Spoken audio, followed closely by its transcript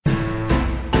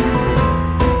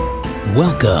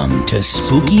Welcome to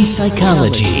Spooky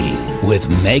Psychology with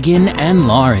Megan and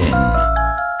Lauren.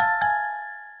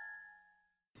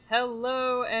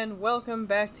 Hello and welcome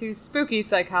back to Spooky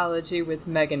Psychology with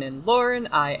Megan and Lauren.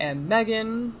 I am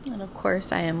Megan. And of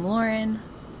course I am Lauren.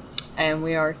 And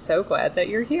we are so glad that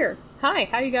you're here. Hi,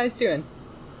 how you guys doing?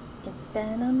 It's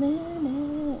been a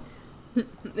minute.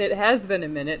 It has been a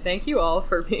minute. Thank you all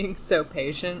for being so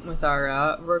patient with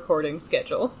our recording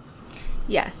schedule.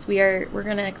 Yes, we're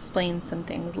going to explain some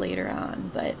things later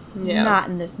on, but not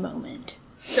in this moment.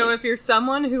 So if you're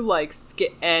someone who,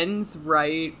 ends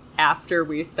right after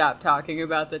we stop talking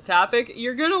about the topic,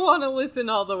 you're going to want to listen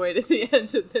all the way to the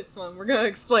end of this one. We're going to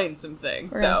explain some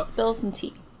things. We're going to spill some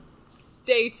tea.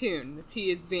 Stay tuned. The tea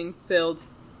is being spilled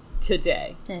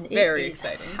today. And it very is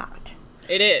exciting. Hot.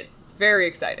 It is. It's very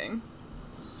exciting.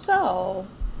 So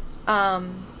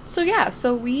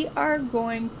we are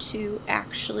going to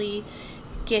actually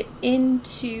get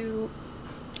into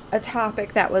a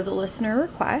topic that was a listener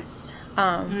request.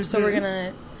 So we're going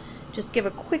to just give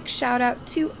a quick shout out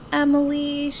to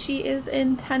Emily. She is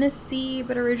in Tennessee,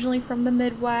 but originally from the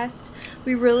Midwest.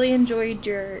 We really enjoyed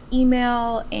your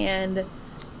email, and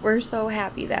we're so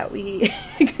happy that we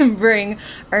can bring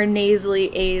our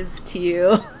nasally A's to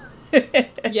you.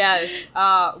 Yes,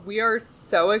 we are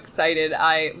so excited.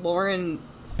 Lauren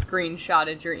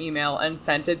screenshotted your email and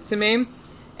sent it to me,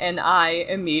 and I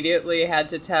immediately had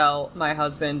to tell my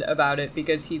husband about it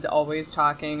because he's always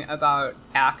talking about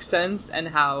accents and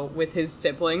how with his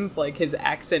siblings, his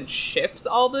accent shifts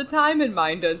all the time, and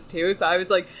mine does too. So I was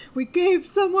like, we gave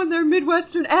someone their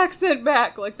Midwestern accent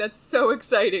back. That's so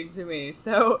exciting to me.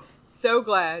 So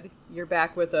glad you're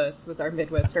back with us with our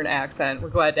Midwestern accent. We're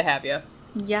glad to have you.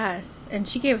 Yes, and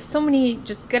she gave so many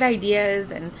just good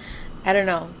ideas, and I don't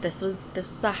know, this was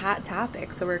a hot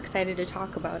topic, so we're excited to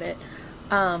talk about it.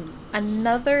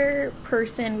 Another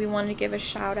person we wanted to give a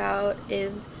shout out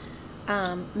is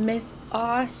Miss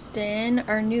Austin,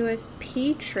 our newest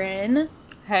patron.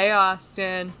 Hey,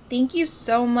 Austin. Thank you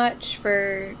so much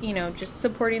for, just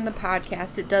supporting the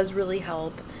podcast. It does really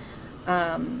help.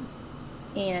 And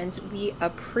we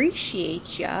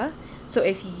appreciate ya. So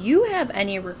if you have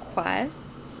any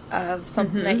requests of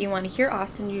something that you want to hear,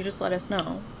 Austin, you just let us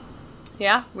know.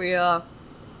 Yeah,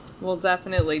 we'll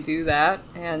definitely do that.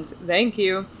 And thank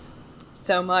you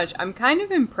so much. I'm kind of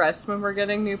impressed when we're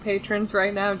getting new patrons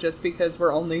right now, just because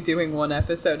we're only doing one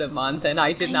episode a month, and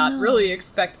I did not really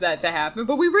expect that to happen,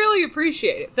 but we really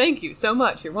appreciate it. Thank you so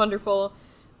much. You're wonderful.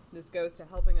 This goes to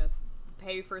helping us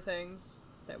pay for things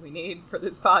that we need for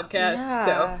this podcast. Yeah.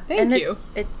 So thank you.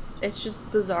 It's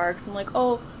just bizarre because I'm like,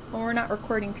 when we're not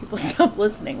recording, people stop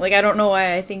listening. I don't know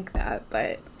why I think that,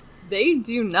 but they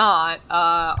do not.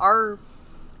 Our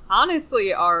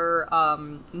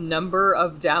number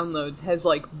of downloads has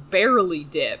barely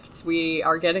dipped. We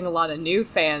are getting a lot of new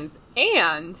fans,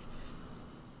 and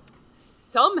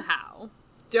somehow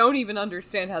don't even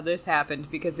understand how this happened,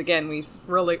 because again, we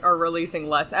really are releasing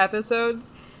less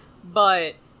episodes,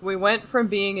 but we went from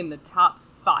being in the top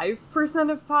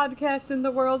 5% of podcasts in the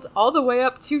world all the way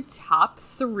up to top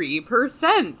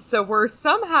 3%. So we're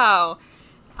somehow,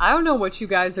 I don't know what you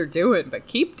guys are doing, but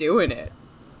keep doing it.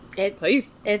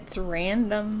 Please. It's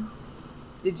random.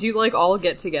 Did you all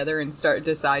get together and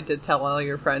decide to tell all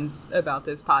your friends about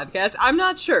this podcast? I'm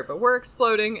not sure, but we're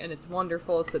exploding and it's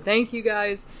wonderful. So thank you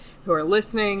guys who are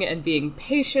listening and being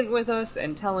patient with us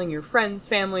and telling your friends,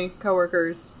 family,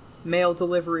 coworkers, mail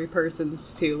delivery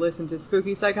persons to listen to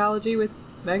Spooky Psychology with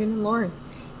Megan and Lauren.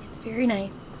 It's very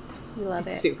nice. We love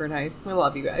it. It's super nice. We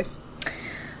love you guys.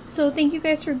 So thank you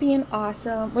guys for being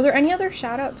awesome. Were there any other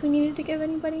shout outs we needed to give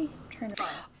anybody?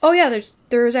 Oh yeah,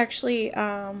 there was actually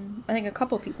I think a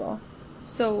couple people.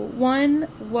 So one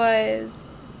was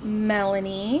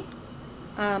Melanie.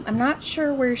 I'm not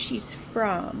sure where she's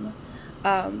from,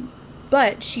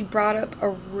 but she brought up a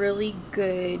really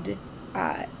good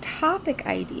topic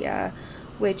idea,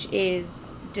 which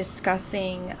is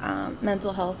discussing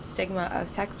mental health stigma of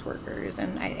sex workers,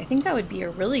 and I think that would be a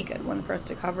really good one for us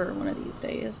to cover one of these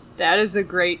days. That is a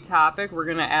great topic. We're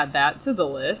going to add that to the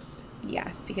list.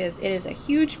 Yes, because it is a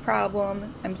huge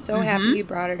problem. I'm so happy you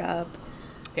brought it up.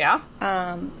 Yeah.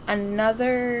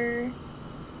 Another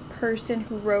person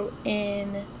who wrote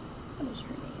in, what is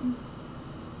her name?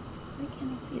 Why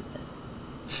can't I see this?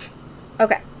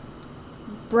 Okay.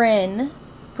 Bryn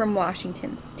from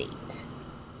Washington State.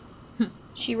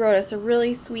 She wrote us a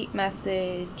really sweet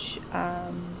message,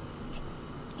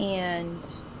 and,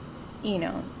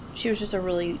 she was just a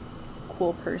really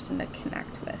cool person to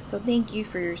connect with. So thank you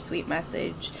for your sweet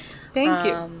message. Thank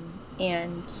you.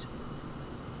 And,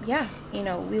 yeah,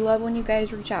 we love when you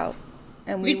guys reach out,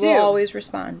 and we do. will always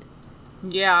respond.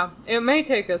 Yeah, it may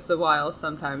take us a while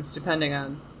sometimes, depending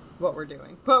on what we're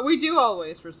doing. But we do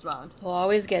always respond. We'll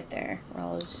always get there. We'll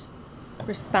always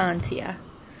respond to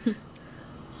you.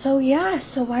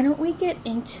 So why don't we get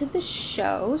into the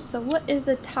show? So what is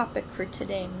the topic for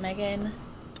today, Megan?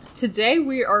 Today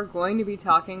we are going to be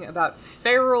talking about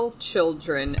feral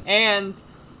children, and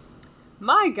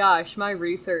my gosh, my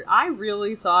research, I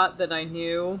really thought that I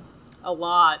knew a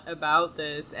lot about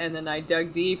this, and then I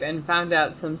dug deep and found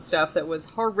out some stuff that was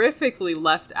horrifically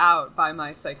left out by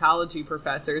my psychology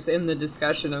professors in the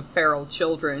discussion of feral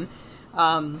children.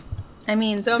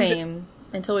 Same.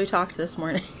 Until we talked this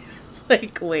morning. It's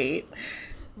like, wait.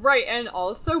 Right, and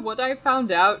also what I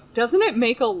found out, doesn't it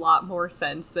make a lot more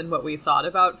sense than what we thought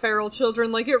about feral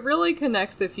children? Like, it really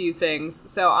connects a few things,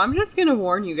 so I'm just gonna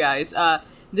warn you guys,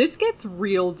 this gets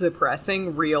real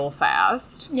depressing real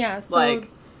fast. Yeah, so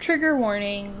trigger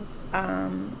warnings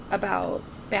about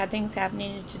bad things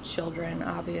happening to children,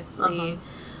 obviously.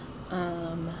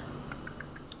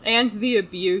 And the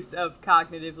abuse of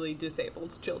cognitively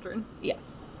disabled children.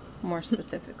 Yes, more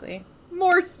specifically.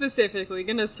 More specifically,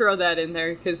 gonna throw that in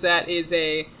there because that is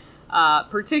a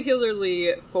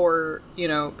particularly for,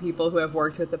 people who have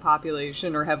worked with the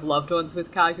population or have loved ones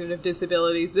with cognitive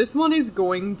disabilities. This one is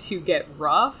going to get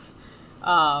rough.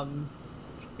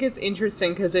 It's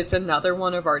interesting because it's another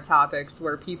one of our topics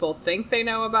where people think they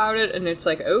know about it and it's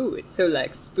like, oh, it's so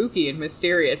like spooky and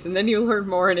mysterious, and then you learn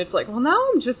more and it's like, well, now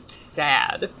I'm just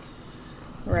sad.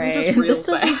 Right. This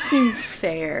doesn't seem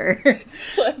fair.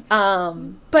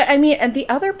 But I mean, and the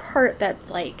other part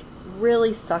that's like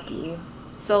really sucky.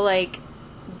 So like,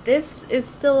 this is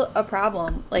still a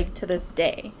problem like to this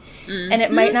day. Mm-hmm. And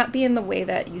it might not be in the way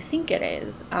that you think it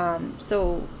is.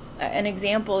 So an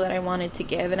example that I wanted to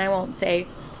give, and I won't say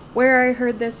where I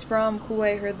heard this from, who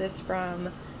I heard this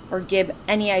from, or give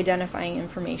any identifying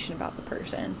information about the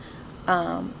person.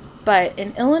 But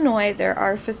in Illinois, there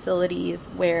are facilities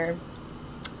where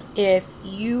if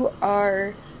you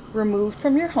are removed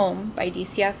from your home by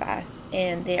DCFS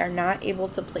and they are not able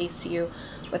to place you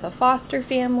with a foster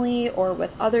family or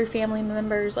with other family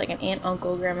members like an aunt,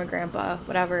 uncle, grandma, grandpa,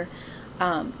 whatever,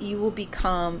 you will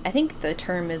become, I think the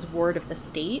term is ward of the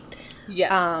state.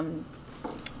 Yes.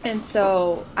 And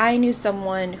so I knew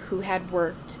someone who had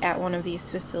worked at one of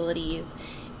these facilities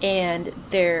and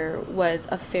there was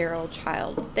a feral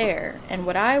child there. And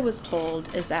what I was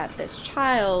told is that this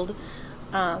child,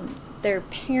 their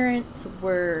parents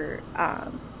were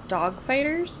dog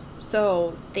fighters,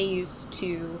 so they used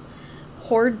to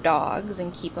hoard dogs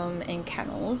and keep them in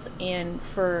kennels, and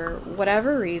for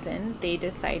whatever reason, they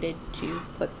decided to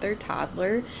put their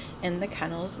toddler in the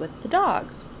kennels with the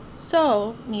dogs.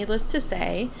 So, needless to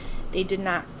say, they did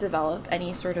not develop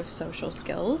any sort of social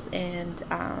skills, and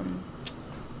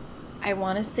I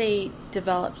want to say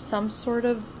developed some sort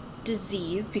of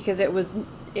disease because it was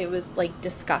like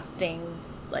disgusting,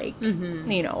 like,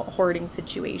 hoarding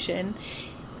situation.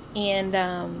 And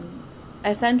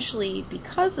essentially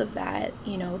because of that,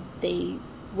 they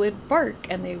would bark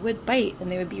and they would bite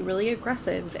and they would be really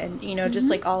aggressive and, just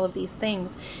like all of these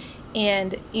things.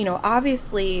 And,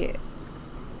 obviously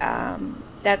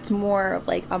that's more of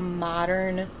like a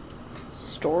modern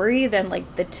story than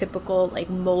like the typical like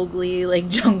Mowgli, like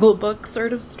Jungle Book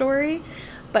sort of story.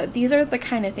 But these are the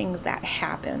kind of things that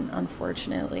happen,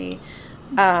 unfortunately.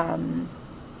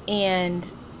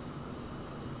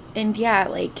 And yeah,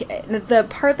 like, the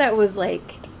part that was,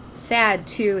 like, sad,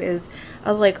 too, is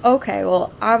I was like, okay,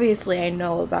 well, obviously I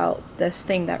know about this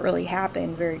thing that really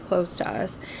happened very close to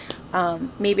us.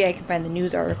 Maybe I can find the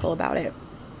news article about it,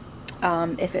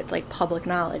 if it's, like, public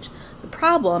knowledge. The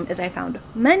problem is I found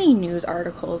many news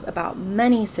articles about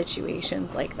many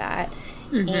situations like that.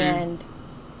 Mm-hmm. And,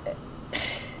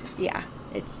 yeah,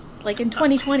 it's, like, in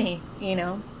 2020,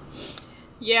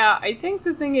 Yeah, I think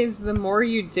the thing is, the more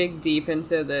you dig deep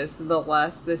into this, the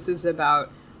less this is about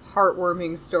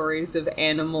heartwarming stories of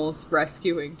animals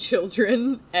rescuing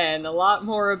children, and a lot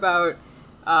more about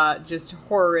just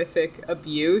horrific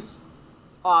abuse,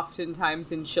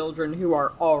 oftentimes in children who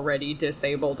are already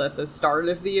disabled at the start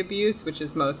of the abuse, which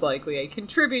is most likely a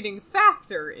contributing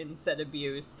factor in said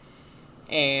abuse.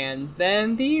 And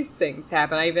then these things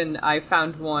happen. I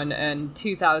found one in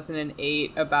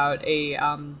 2008 about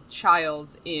a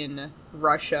child in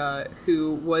Russia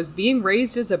who was being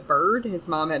raised as a bird. His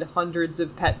mom had hundreds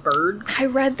of pet birds. I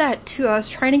read that too. I was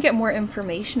trying to get more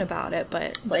information about it, but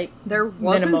it's like there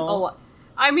wasn't minimal. A lot.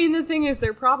 I mean, the thing is,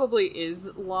 there probably is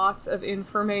lots of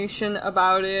information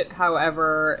about it.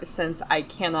 However, since I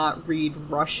cannot read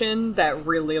Russian, that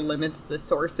really limits the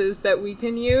sources that we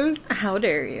can use. How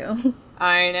dare you?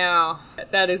 I know.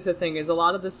 That is the thing, is a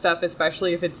lot of the stuff,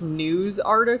 especially if it's news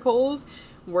articles,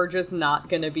 we're just not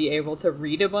going to be able to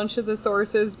read a bunch of the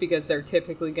sources because they're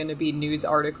typically going to be news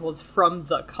articles from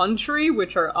the country,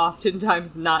 which are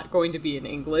oftentimes not going to be in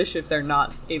English if they're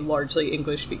not a largely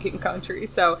English-speaking country.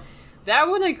 So that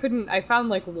one I found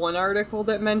like one article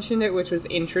that mentioned it, which was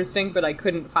interesting, but I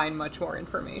couldn't find much more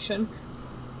information.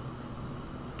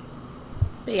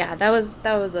 But yeah, that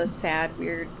was a sad,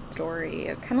 weird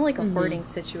story. Kind of like a hoarding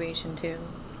situation, too.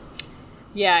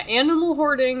 Yeah, animal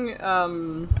hoarding,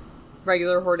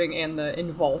 regular hoarding, and the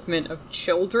involvement of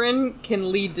children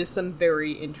can lead to some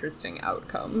very interesting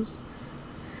outcomes.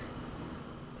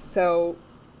 So,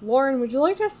 Lauren, would you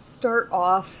like to start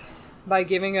off by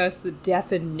giving us the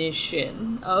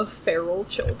definition of feral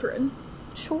children?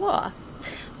 Sure.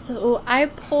 So I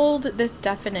pulled this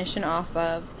definition off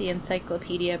of the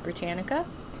Encyclopedia Britannica.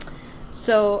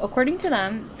 So according to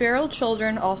them, feral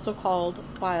children, also called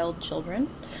wild children,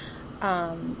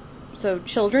 so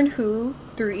children who,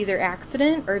 through either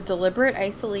accident or deliberate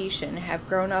isolation, have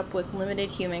grown up with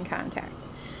limited human contact.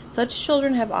 Such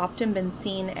children have often been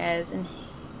seen as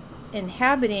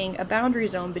inhabiting a boundary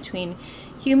zone between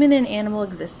human and animal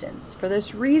existence. For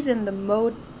this reason, the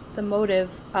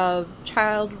motive of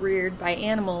child reared by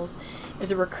animals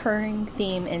is a recurring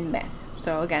theme in myth.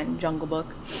 So again, Jungle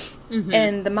Book. Mm-hmm.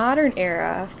 In the modern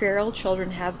era, feral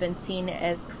children have been seen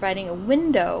as providing a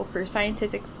window for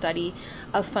scientific study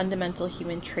of fundamental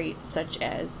human traits such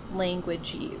as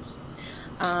language use.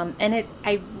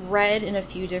 I've read in a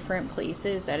few different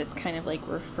places that it's kind of like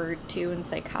referred to in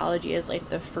psychology as like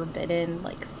the forbidden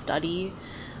like study.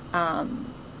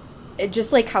 It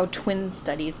just like how twin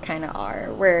studies kind of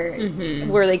are,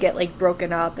 where they get like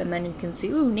broken up, and then you can see,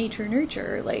 ooh, nature,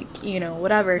 nurture, like, you know,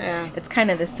 whatever. Yeah. It's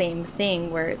kind of the same thing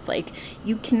where it's like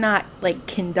you cannot like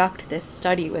conduct this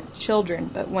study with children,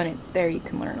 but when it's there, you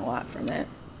can learn a lot from it.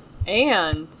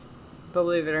 And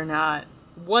believe it or not,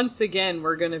 once again,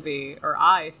 we're going to be, or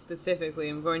I specifically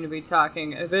am going to be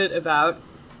talking a bit about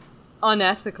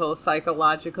unethical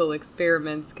psychological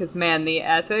experiments, because man, the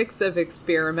ethics of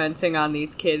experimenting on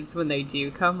these kids when they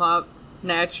do come up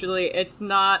naturally, it's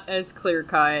not as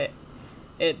clear-cut.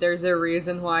 There's a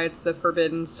reason why it's the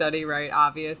forbidden study, right?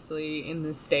 Obviously, in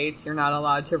the States, you're not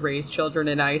allowed to raise children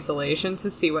in isolation to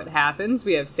see what happens.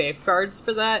 We have safeguards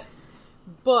for that.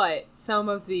 But some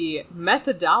of the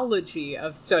methodology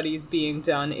of studies being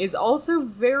done is also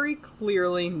very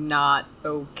clearly not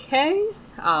okay.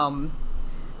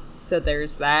 So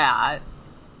there's that.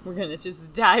 We're gonna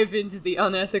just dive into the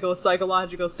unethical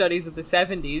psychological studies of the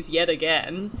 70s yet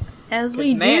again. As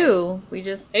we do. We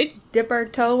just dip our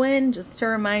toe in just to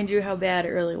remind you how bad it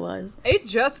really was. It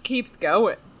just keeps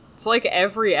going. It's like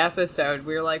every episode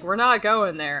we're like, we're not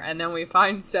going there, and then we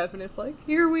find stuff and it's like,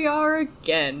 here we are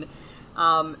again.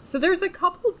 So there's a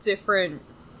couple different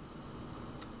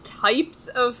types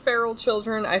of feral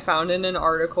children I found in an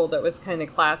article that was kind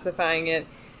of classifying it.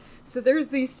 So there's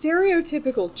the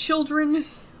stereotypical children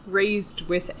raised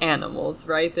with animals,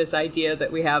 right? This idea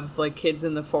that we have, like, kids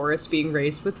in the forest being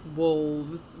raised with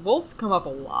wolves. Wolves come up a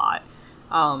lot.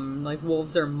 Like,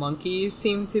 wolves or monkeys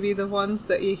seem to be the ones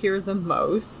that you hear the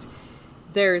most.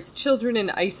 There's children in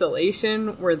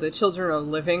isolation, where the children are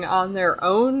living on their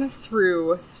own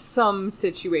through some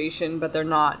situation, but they're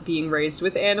not being raised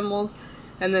with animals.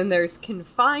 And then there's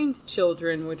confined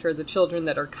children, which are the children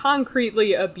that are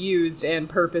concretely abused and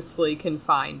purposefully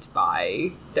confined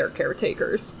by their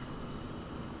caretakers.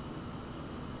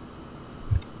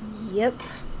 Yep,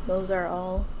 those are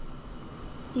all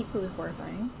equally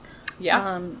horrifying.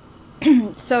 Yeah.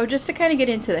 So just to kind of get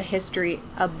into the history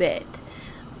a bit.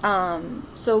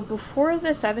 So before the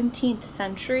 17th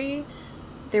century,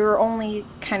 there were only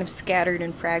kind of scattered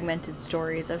and fragmented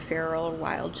stories of feral or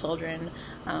wild children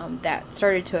that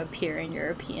started to appear in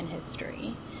European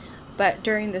history. But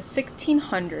during the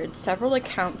 1600s, several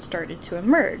accounts started to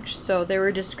emerge. So there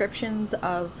were descriptions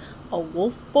of a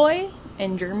wolf boy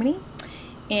in Germany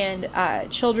and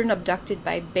children abducted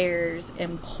by bears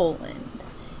in Poland.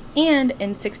 And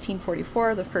in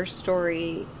 1644, the first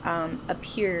story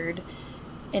appeared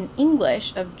in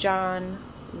English of John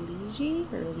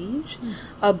Liege,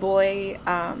 a boy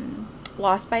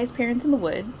lost by his parents in the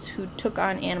woods who took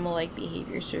on animal-like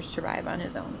behaviors to survive on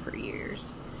his own for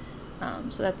years.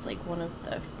 So that's like one of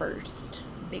the first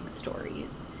big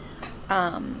stories.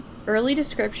 Early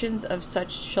descriptions of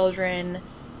such children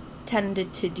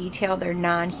tended to detail their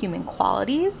non-human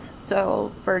qualities.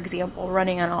 So, for example,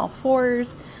 running on all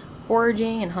fours,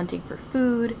 foraging and hunting for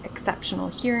food, exceptional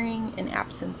hearing, and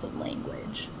absence of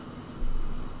language.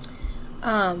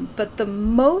 But the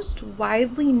most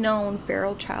widely known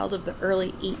feral child of the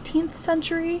early 18th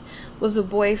century was a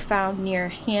boy found near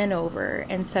Hanover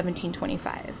in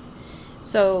 1725.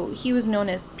 So he was known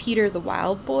as Peter the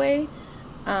Wild Boy,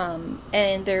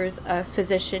 and there's a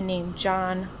physician named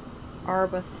John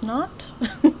Arbuthnot,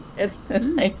 if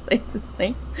I say his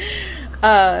name,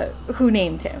 who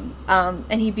named him.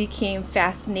 And he became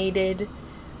fascinated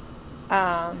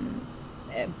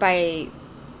by...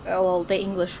 well, the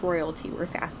English royalty were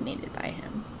fascinated by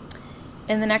him.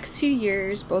 In the next few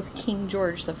years, both King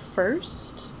George I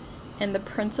and the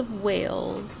Prince of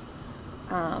Wales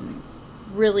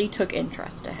really took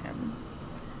interest to him.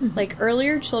 Mm-hmm. Like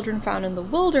earlier children found in the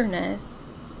wilderness,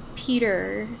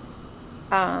 Peter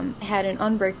had an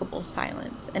unbreakable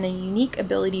silence and a unique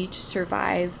ability to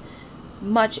survive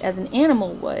much as an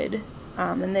animal would,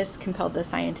 and this compelled the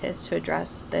scientists to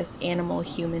address this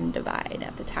animal-human divide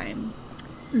at the time.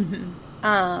 Mm-hmm.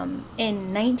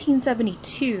 In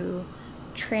 1972,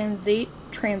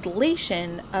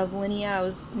 translation of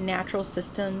Linnæus's Natural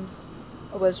Systems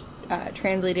was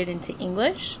translated into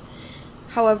English.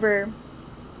 However,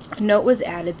 a note was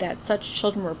added that such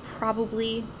children were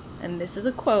probably, and this is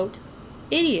a quote,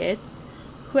 idiots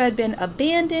who had been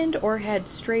abandoned or had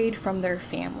strayed from their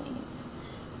families.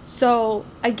 So,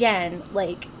 again,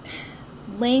 like...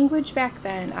 language back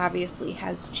then obviously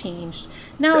has changed.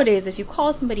 Nowadays, if you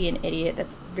call somebody an idiot,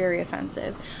 that's very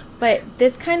offensive. But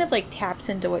this kind of like taps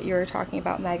into what you were talking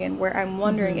about, Megan, where I'm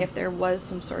wondering if there was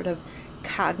some sort of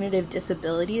cognitive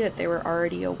disability that they were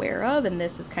already aware of, and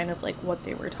this is kind of like what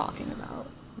they were talking about.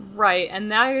 Right,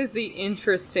 and that is the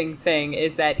interesting thing,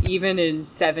 is that even in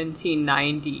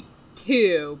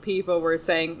 1792, people were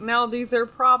saying, no, these are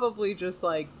probably just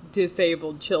like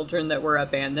disabled children that were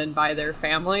abandoned by their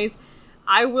families.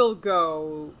 I will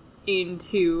go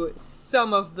into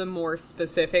some of the more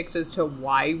specifics as to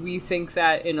why we think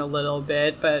that in a little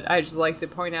bit, but I just like to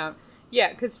point out,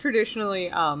 yeah, because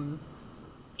traditionally,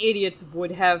 idiots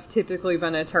would have typically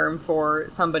been a term for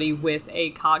somebody with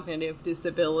a cognitive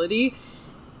disability.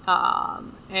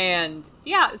 And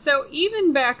yeah, so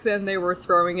even back then they were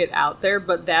throwing it out there,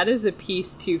 but that is a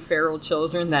piece to feral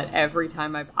children that every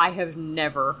time I have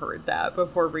never heard that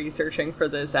before researching for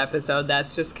this episode.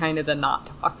 That's just kind of the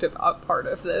not talked about part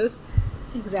of this.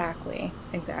 Exactly.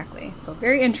 So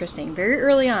very interesting. Very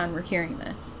early on we're hearing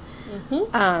this.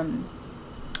 Mm-hmm.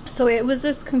 So it was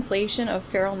this conflation of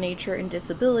feral nature and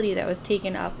disability that was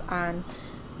taken up on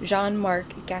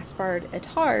Jean-Marc Gaspard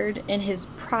Itard in his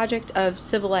project of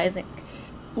civilizing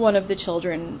one of the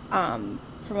children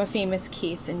from a famous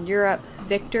case in Europe,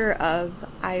 Victor of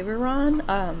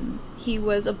Iveron. He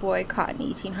was a boy caught in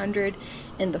 1800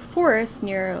 in the forest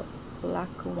near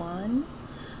Lacuan.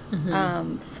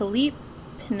 Mm-hmm. Philippe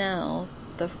Pinel,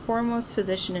 the foremost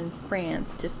physician in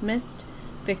France, dismissed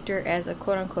Victor as a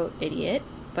quote-unquote idiot,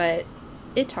 but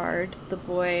to Itard,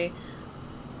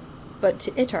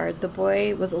 the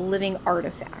boy was a living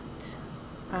artifact.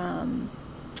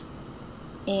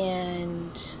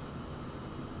 And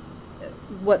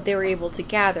what they were able to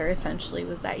gather, essentially,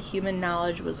 was that human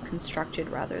knowledge was constructed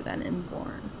rather than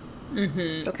inborn.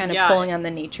 Mm-hmm. So kind of pulling on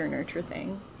the nature-nurture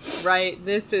thing. Right.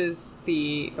 This is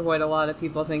what a lot of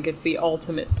people think it's the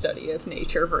ultimate study of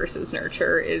nature versus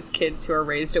nurture, is kids who are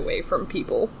raised away from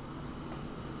people.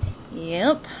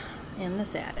 Yep. And the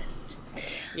saddest.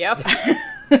 Yep.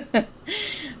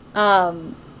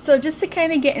 So just to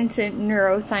kind of get into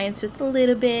neuroscience just a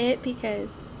little bit,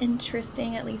 because it's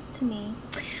interesting, at least to me.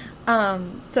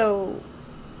 So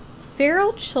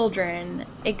feral children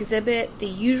exhibit the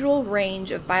usual range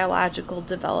of biological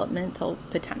developmental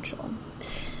potential,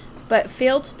 but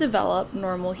fail to develop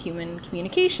normal human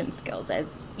communication skills,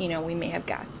 as, we may have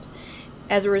guessed.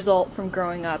 As a result, from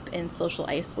growing up in social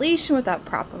isolation without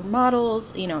proper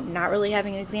models, not really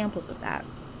having examples of that.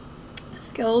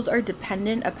 Skills are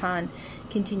dependent upon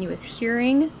continuous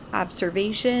hearing,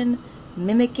 observation,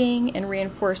 mimicking, and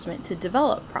reinforcement to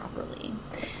develop properly.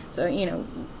 So,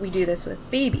 we do this with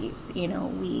babies.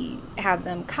 We have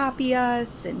them copy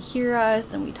us and hear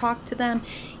us, and we talk to them.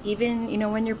 Even,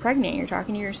 when you're pregnant, you're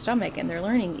talking to your stomach, and they're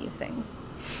learning these things.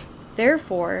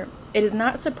 Therefore, it is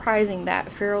not surprising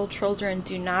that feral children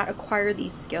do not acquire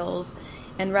these skills,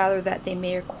 and rather that they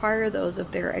may acquire those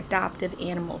of their adoptive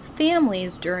animal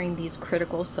families during these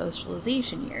critical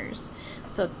socialization years.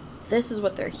 So this is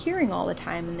what they're hearing all the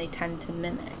time, and they tend to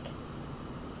mimic.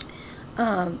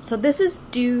 So this is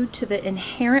due to the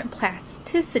inherent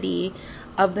plasticity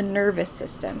of the nervous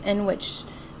system, in which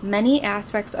many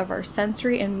aspects of our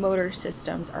sensory and motor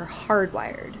systems are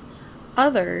hardwired.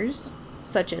 Others,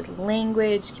 such as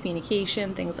language,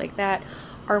 communication, things like that,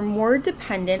 are more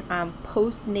dependent on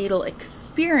postnatal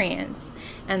experience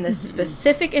and the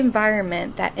specific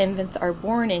environment that infants are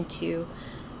born into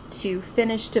to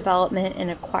finish development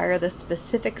and acquire the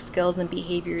specific skills and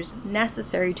behaviors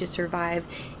necessary to survive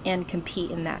and compete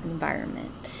in that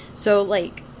environment. So,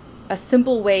 like, a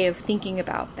simple way of thinking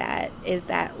about that is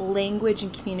that language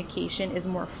and communication is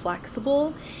more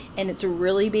flexible, and it's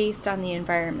really based on the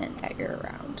environment that you're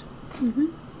around.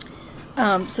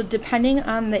 So depending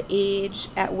on the age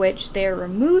at which they are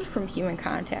removed from human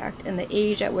contact and the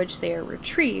age at which they are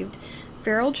retrieved,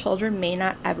 feral children may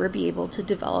not ever be able to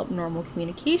develop normal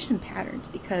communication patterns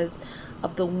because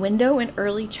of the window in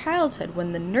early childhood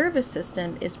when the nervous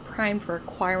system is primed for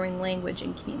acquiring language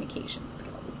and communication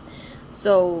skills.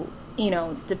 So,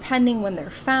 depending when they're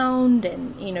found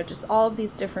and, just all of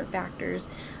these different factors,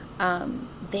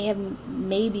 they have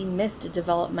maybe missed a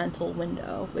developmental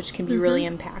window, which can be really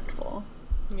impactful.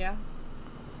 Yeah.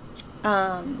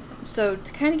 So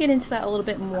to kind of get into that a little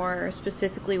bit more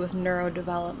specifically with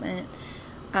neurodevelopment,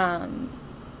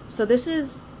 so this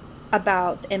is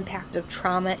about the impact of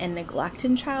trauma and neglect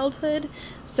in childhood.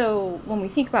 So when we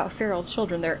think about feral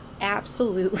children, they're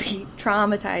absolutely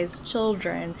traumatized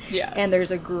children. Yes. And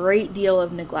there's a great deal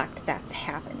of neglect that's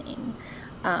happening.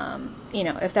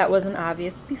 If that wasn't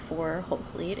obvious before,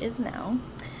 hopefully it is now.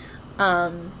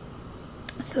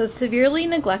 So severely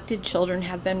neglected children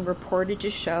have been reported to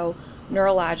show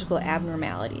neurological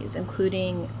abnormalities,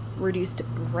 including reduced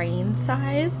brain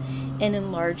size and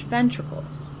enlarged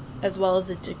ventricles, as well as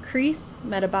a decreased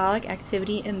metabolic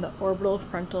activity in the orbital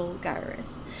frontal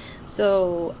gyrus.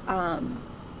 So,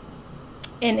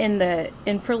 in the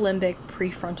infralimbic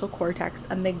prefrontal cortex,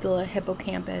 amygdala,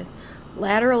 hippocampus,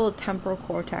 lateral temporal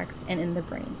cortex, and in the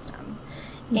brainstem.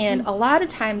 And a lot of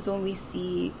times when we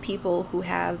see people who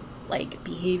have like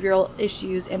behavioral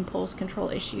issues, impulse control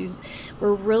issues,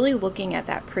 we're really looking at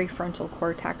that prefrontal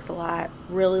cortex a lot,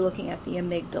 really looking at the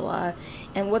amygdala.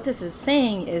 And what this is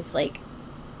saying is like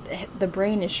the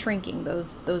brain is shrinking.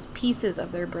 Those pieces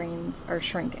of their brains are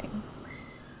shrinking.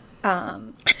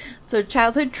 So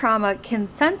childhood trauma can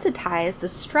sensitize the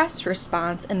stress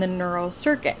response in the neural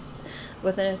circuits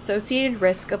with an associated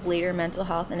risk of later mental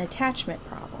health and attachment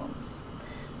problems.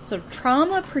 So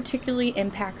trauma particularly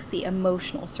impacts the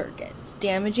emotional circuits,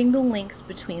 damaging the links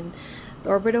between the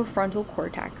orbitofrontal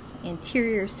cortex,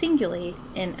 anterior cingulate,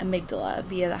 and amygdala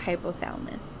via the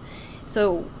hypothalamus.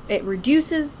 So it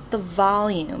reduces the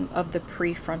volume of the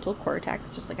prefrontal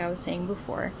cortex, just like I was saying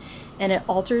before, and it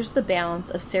alters the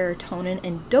balance of serotonin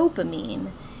and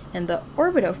dopamine in the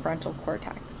orbitofrontal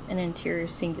cortex and anterior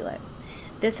cingulate.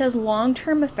 This has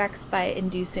long-term effects by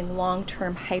inducing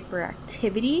long-term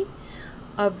hyperactivity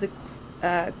of the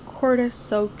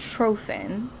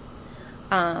cortisotrophin.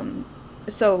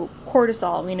 So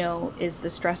cortisol, we know, is the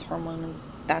stress hormone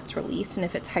that's released, and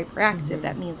if it's hyperactive,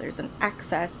 that means there's an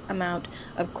excess amount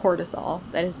of cortisol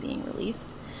that is being released,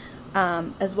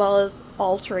 as well as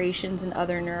alterations in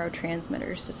other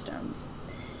neurotransmitter systems.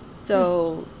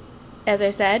 So, as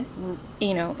I said,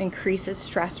 increases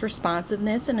stress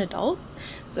responsiveness in adults.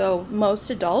 So most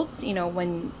adults,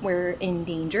 when we're in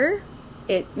danger,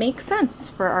 it makes sense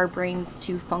for our brains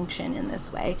to function in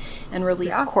this way and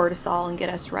release cortisol and get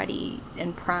us ready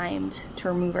and primed to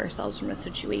remove ourselves from a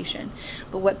situation.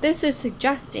 But what this is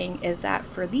suggesting is that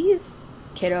for these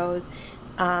kiddos,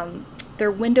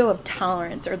 their window of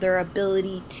tolerance or their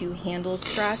ability to handle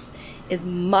stress is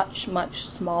much, much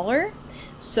smaller.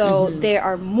 So they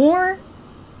are more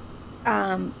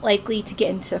likely to get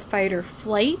into fight or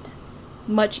flight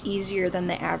much easier than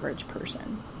the average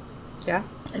person. Yeah.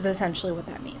 Is essentially what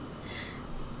that means.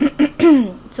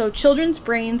 So children's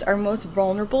brains are most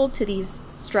vulnerable to these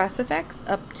stress effects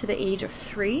up to the age of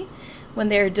 3 when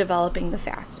they're developing the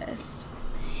fastest.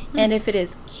 And if it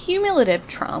is cumulative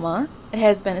trauma, it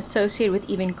has been associated with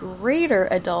even greater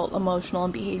adult emotional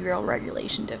and behavioral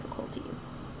regulation difficulties.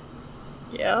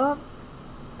 Yep.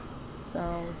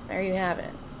 So there you have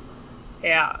it.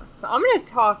 Yeah. So I'm going to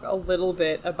talk a little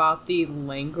bit about the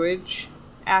language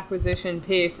acquisition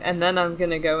piece, and then I'm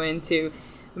going to go into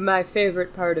my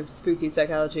favorite part of spooky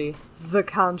psychology, the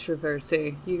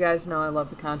controversy. You guys know I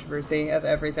love the controversy of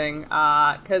everything,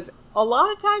 because a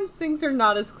lot of times things are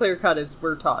not as clear-cut as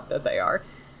we're taught that they are.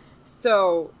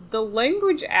 So the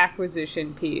language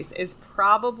acquisition piece is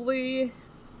probably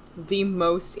the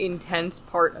most intense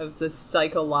part of the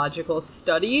psychological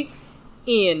study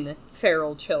in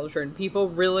feral children. People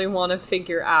really want to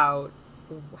figure out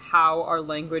how our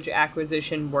language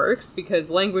acquisition works, because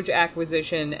language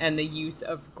acquisition and the use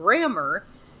of grammar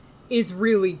is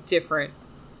really different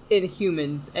in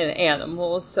humans and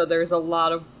animals. So there's a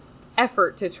lot of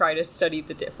effort to try to study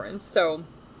the difference. So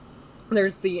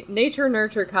there's the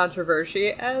nature-nurture controversy,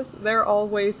 as there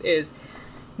always is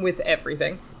with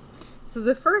everything. So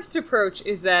the first approach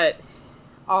is that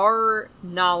our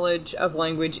knowledge of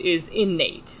language is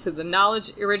innate. So the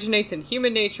knowledge originates in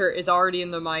human nature, is already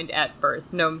in the mind at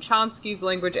birth. Noam Chomsky's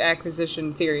language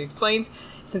acquisition theory explains,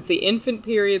 since the infant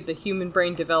period, the human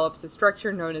brain develops a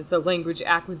structure known as the language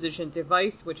acquisition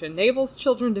device, which enables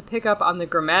children to pick up on the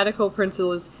grammatical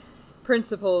principles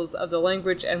of the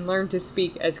language and learn to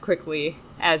speak as quickly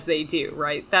as they do,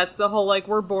 right? That's the whole, like,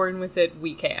 we're born with it,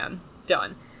 we can.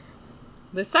 Done.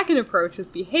 The second approach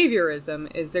with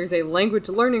behaviorism is there's a language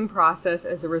learning process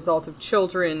as a result of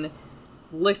children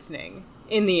listening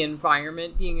in the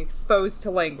environment, being exposed to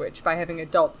language. By having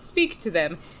adults speak to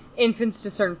them, infants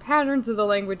discern patterns of the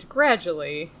language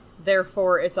gradually.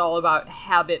 Therefore, it's all about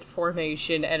habit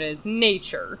formation and is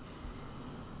nature.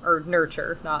 Or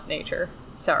nurture, not nature.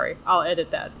 Sorry, I'll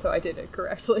edit that so I did it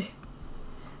correctly.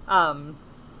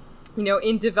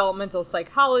 In developmental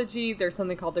psychology, there's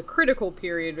something called the critical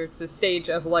period, which is the stage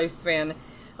of lifespan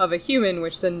of a human,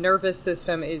 which the nervous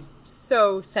system is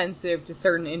so sensitive to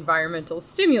certain environmental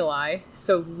stimuli.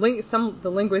 So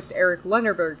the linguist Eric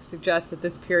Lennerberg suggests that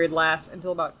this period lasts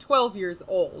until about 12 years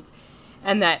old,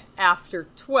 and that after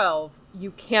 12,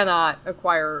 you cannot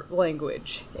acquire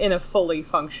language in a fully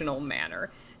functional manner.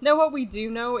 Now, what we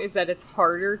do know is that it's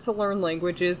harder to learn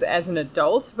languages as an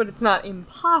adult, but it's not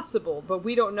impossible. But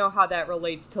we don't know how that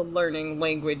relates to learning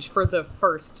language for the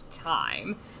first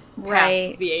time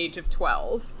past the age of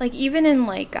 12. Like, even in,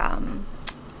 like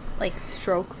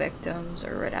stroke victims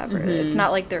or whatever, it's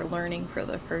not like they're learning for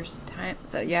the first time.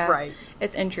 So, yeah, right.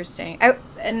 It's interesting.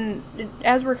 And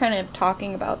as we're kind of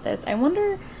talking about this, I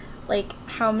wonder, like,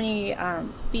 how many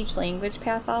speech-language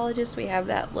pathologists we have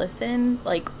that listen.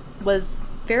 Like, was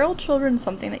feral children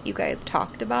something that you guys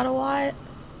talked about a lot?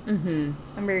 I'm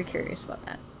very curious about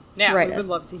that. Yeah, we would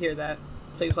love to hear that.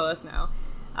 Please let us know.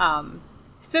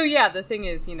 So yeah, the thing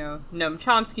is, Noam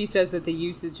Chomsky says that the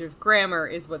usage of grammar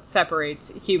is what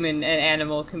separates human and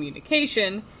animal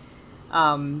communication.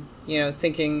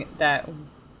 Thinking that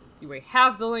we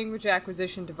have the language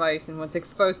acquisition device, and once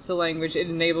exposed to language, it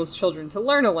enables children to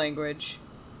learn a language.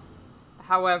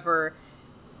 However,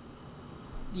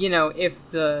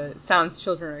 if the sounds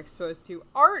children are exposed to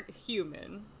aren't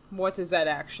human, what does that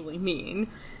actually mean?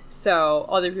 So,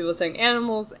 other people are saying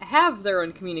animals have their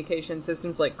own communication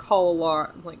systems, like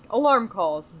alarm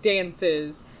calls,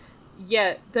 dances,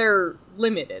 yet they're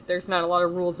limited. There's not a lot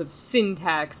of rules of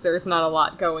syntax, there's not a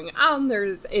lot going on,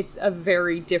 it's a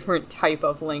very different type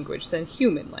of language than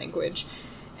human language.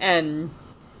 And,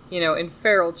 in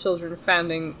feral children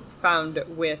found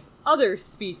with other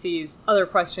species, other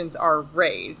questions are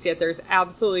raised, yet there's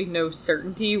absolutely no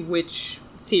certainty which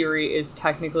theory is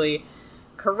technically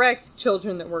correct.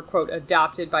 Children that were, quote,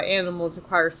 adopted by animals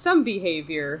acquire some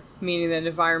behavior, meaning that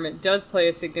environment does play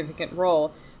a significant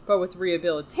role, but with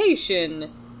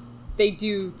rehabilitation, they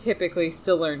do typically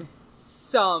still learn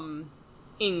some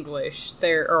English,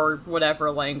 or whatever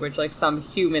language, like some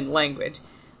human language.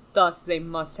 Thus, they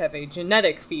must have a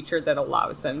genetic feature that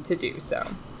allows them to do so.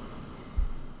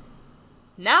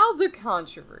 Now the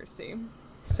controversy.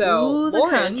 So,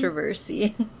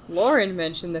 controversy. Lauren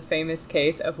mentioned the famous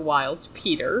case of Wild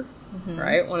Peter,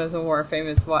 right? One of the more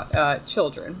famous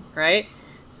children, right?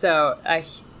 So,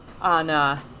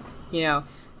 on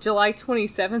July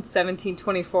 27th,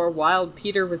 1724, Wild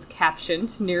Peter was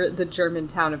captioned near the German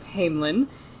town of Hamelin.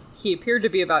 He appeared to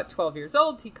be about 12 years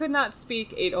old. He could not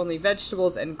speak, ate only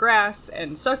vegetables and grass,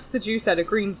 and sucked the juice out of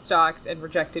green stalks and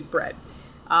rejected bread.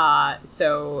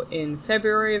 So in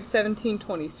February of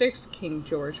 1726, King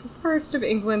George I of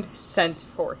England sent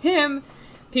for him.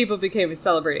 People became a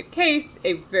celebrated case,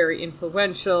 a very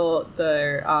influential,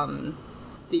 the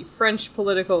French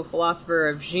political philosopher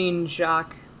of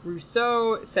Jean-Jacques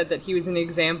Rousseau said that he was an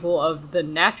example of the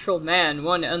natural man,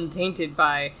 one untainted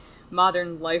by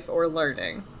modern life or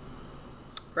learning.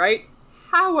 Right?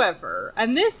 However,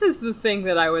 and this is the thing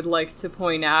that I would like to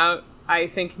point out, I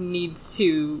think needs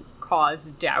to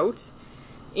cause doubt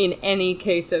in any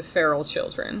case of feral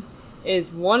children,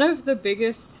 is one of the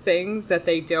biggest things that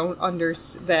they don't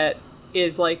understand, that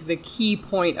is like the key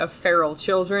point of feral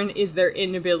children, is their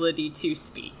inability to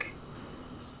speak.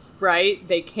 Right?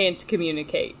 They can't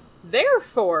communicate.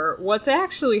 Therefore, what's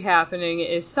actually happening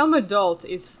is some adult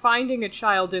is finding a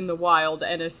child in the wild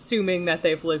and assuming that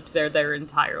they've lived there their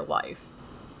entire life.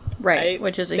 Right,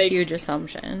 which is a huge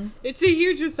assumption. It's a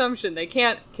huge assumption. They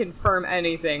can't confirm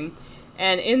anything.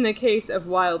 And in the case of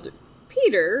Wild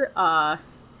Peter,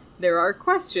 there are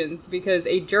questions, because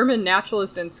a German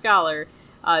naturalist and scholar,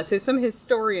 So some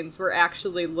historians were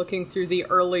actually looking through the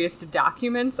earliest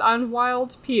documents on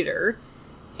Wild Peter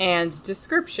and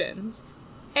descriptions,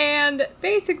 and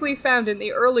basically found in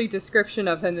the early description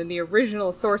of him in the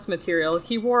original source material,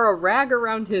 he wore a rag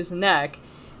around his neck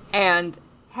and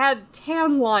had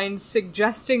tan lines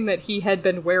suggesting that he had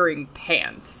been wearing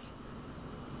pants.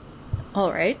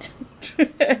 All right.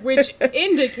 Which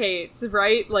indicates,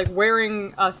 right, like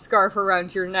wearing a scarf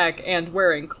around your neck and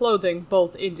wearing clothing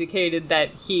both indicated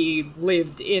that he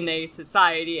lived in a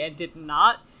society and did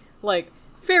not, like,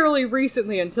 fairly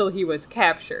recently until he was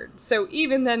captured. So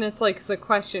even then it's like the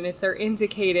question if they're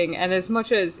indicating, and as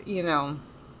much as, you know,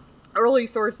 early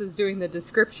sources doing the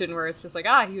description where it's just like,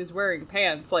 he was wearing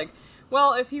pants, like,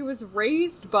 well, if he was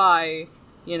raised by,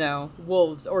 you know,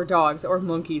 wolves or dogs or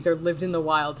monkeys or lived in the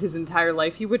wild his entire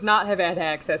life, he would not have had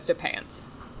access to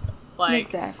pants. Like,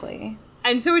 exactly.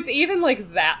 And so it's even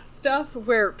like that stuff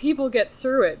where people get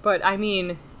through it, but I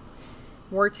mean,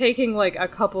 we're taking like a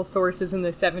couple sources in the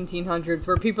 1700s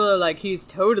where people are like, he's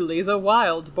totally the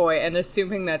wild boy, and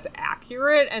assuming that's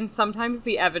accurate, and sometimes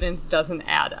the evidence doesn't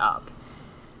add up.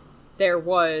 There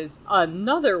was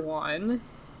another one,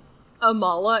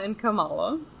 Amala and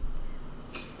Kamala,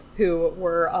 who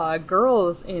were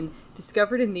girls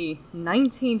discovered in the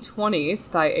 1920s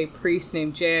by a priest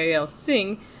named J.A.L.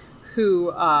 Singh,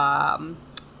 who,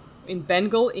 in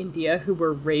Bengal, India, who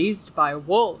were raised by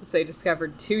wolves. They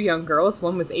discovered 2 young girls.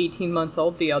 One was 18 months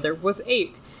old, the other was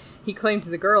 8. He claimed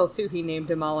the girls, who he named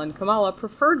Amala and Kamala,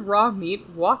 preferred raw meat,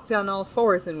 walked on all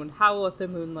fours, and would howl at the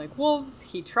moon like wolves.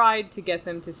 He tried to get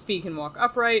them to speak and walk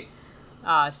upright.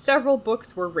 Several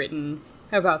books were written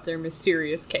about their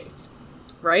mysterious case,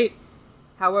 right?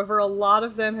 However, a lot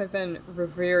of them have been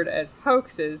revered as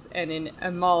hoaxes, and in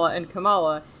Amala and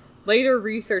Kamala, later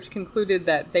research concluded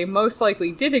that they most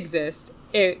likely did exist.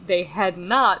 They had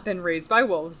not been raised by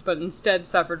wolves, but instead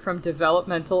suffered from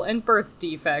developmental and birth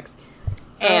defects.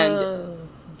 And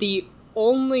the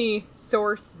only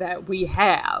source that we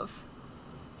have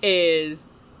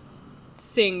is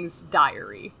Singh's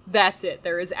diary. That's it.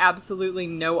 There is absolutely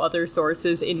no other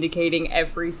sources indicating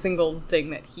every single thing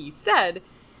that he said.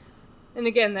 And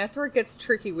again, that's where it gets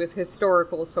tricky with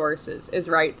historical sources, is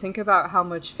right. Think about how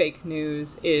much fake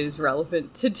news is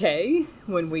relevant today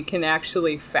when we can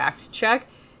actually fact check.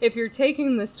 If you're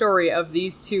taking the story of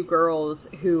these 2 girls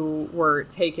who were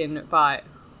taken by,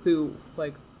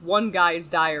 like, one guy's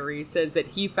diary says that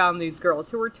he found these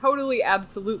girls who were totally,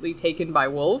 absolutely taken by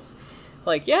wolves.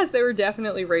 Like, yes, they were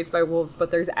definitely raised by wolves,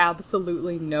 but there's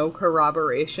absolutely no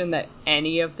corroboration that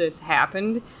any of this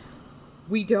happened.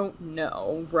 We don't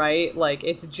know, right? Like,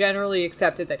 it's generally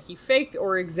accepted that he faked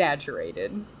or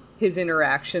exaggerated his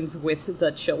interactions with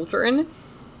the children.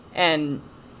 And,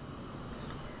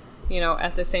 you know,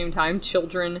 at the same time,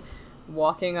 children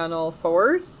walking on all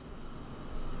fours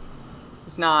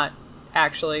is not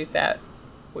actually that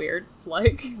weird.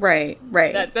 Like, right.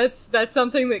 That's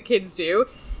something that kids do.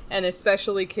 And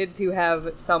especially kids who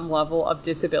have some level of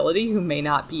disability who may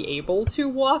not be able to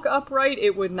walk upright.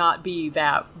 It would not be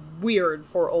that weird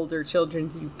for older children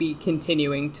to be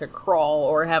continuing to crawl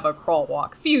or have a crawl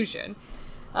walk fusion.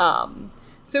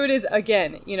 So it is,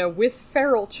 again, you know, with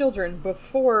feral children,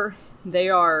 before they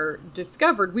are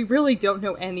discovered, we really don't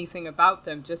know anything about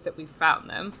them, just that we found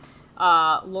them.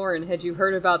 Lauren, had you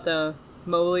heard about the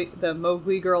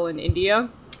Mowgli girl in India?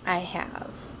 I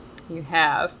have. You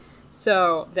have.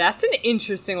 So, that's an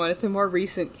interesting one. It's a more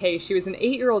recent case. She was an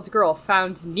 8-year-old girl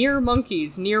found near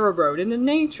monkeys near a road in a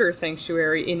nature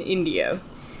sanctuary in India.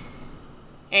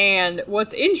 And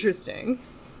what's interesting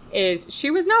is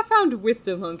she was not found with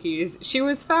the monkeys. She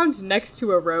was found next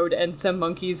to a road and some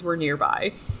monkeys were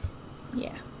nearby.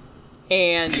 Yeah.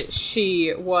 And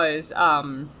she was,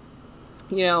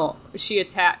 you know,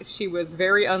 she was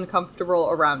very uncomfortable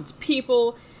around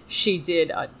people. She did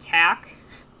attack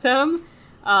them.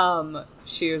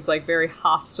 She was, like, very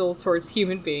hostile towards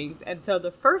human beings, and so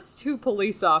the first 2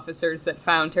 police officers that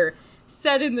found her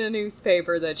said in the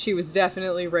newspaper that she was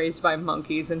definitely raised by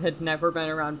monkeys and had never been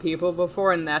around people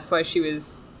before, and that's why she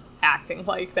was acting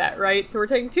like that, right? So we're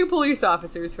taking 2 police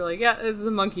officers who are like, yeah, this is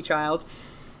a monkey child.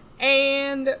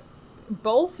 And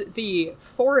both the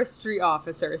forestry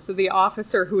officer, so the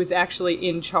officer who was actually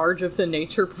in charge of the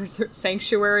nature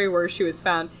sanctuary where she was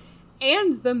found,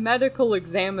 and the medical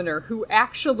examiner who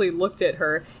actually looked at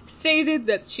her, stated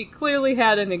that she clearly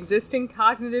had an existing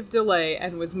cognitive delay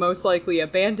and was most likely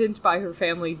abandoned by her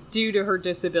family due to her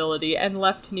disability and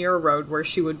left near a road where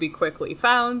she would be quickly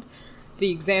found.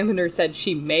 The examiner said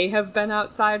she may have been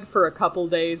outside for a couple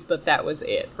days, but that was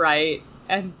it, right?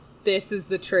 And this is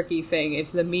the tricky thing,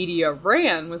 is the media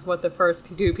ran with what the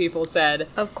first 2 people said.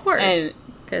 Of course. And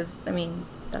because, I mean,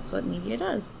 that's what media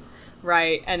does.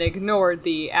 Right, and ignored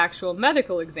the actual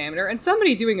medical examiner. And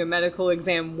somebody doing a medical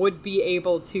exam would be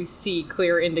able to see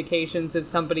clear indications of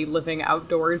somebody living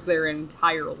outdoors their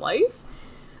entire life.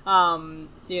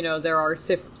 There are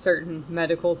certain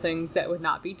medical things that would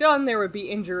not be done. There would be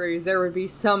injuries. There would be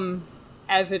some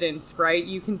evidence, right?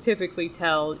 You can typically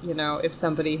tell, if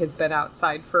somebody has been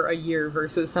outside for a year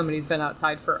versus somebody's been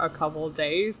outside for a couple of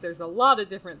days. There's a lot of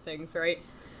different things, right?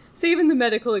 So even the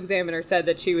medical examiner said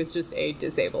that she was just a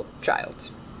disabled child.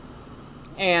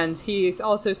 And he's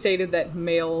also stated that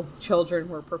male children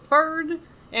were preferred,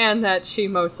 and that she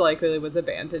most likely was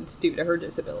abandoned due to her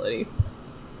disability.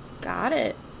 Got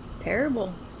it.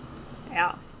 Terrible.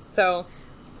 Yeah. So,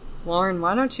 Lauren,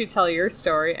 why don't you tell your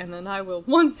story, and then I will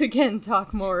once again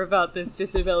talk more about this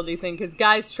disability thing, because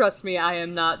guys, trust me, I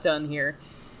am not done here.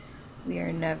 We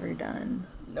are never done.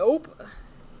 Nope.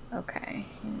 Okay.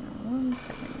 Hang on 1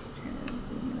 second. Just trying to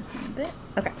zoom this in a bit.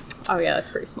 Okay. Oh, yeah, that's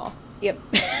pretty small. Yep.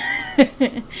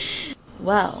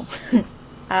 Well,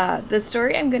 the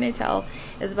story I'm going to tell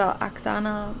is about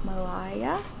Oksana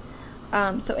Malaya.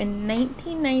 So in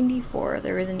 1994,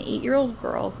 there was an 8-year-old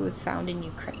girl who was found in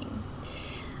Ukraine.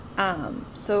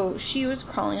 So she was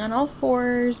crawling on all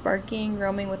fours, barking,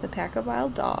 roaming with a pack of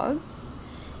wild dogs.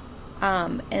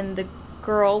 And the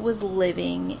girl was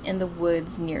living in the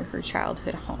woods near her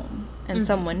childhood home. And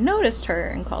someone noticed her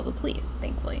and called the police,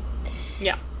 thankfully.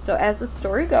 Yeah. So as the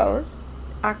story goes,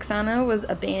 Oksana was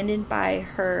abandoned by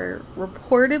her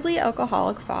reportedly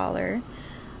alcoholic father,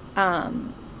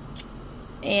 and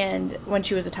when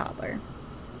she was a toddler.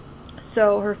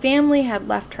 So her family had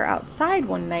left her outside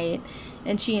one night,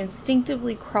 and she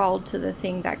instinctively crawled to the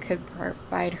thing that could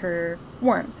provide her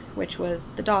warmth, which was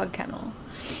the dog kennel.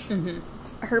 Mm-hmm.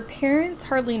 Her parents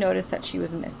hardly noticed that she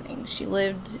was missing. She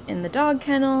lived in the dog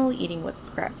kennel, eating what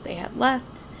scraps they had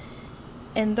left.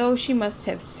 And though she must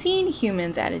have seen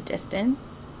humans at a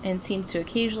distance, and seemed to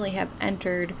occasionally have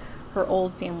entered her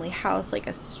old family house like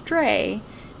a stray,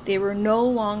 they were no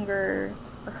longer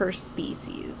her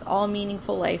species. All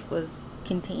meaningful life was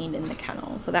contained in the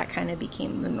kennel, so that kind of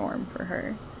became the norm for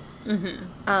her.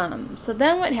 Mm-hmm. So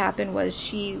then what happened was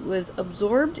she was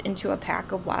absorbed into a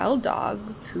pack of wild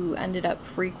dogs who ended up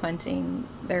frequenting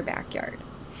their backyard.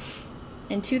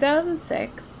 In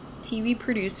 2006, TV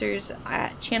producers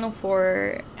at Channel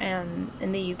 4 and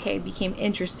in the UK became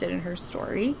interested in her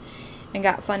story and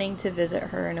got funding to visit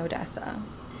her in Odessa.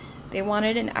 They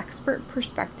wanted an expert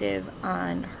perspective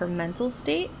on her mental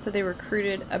state, so they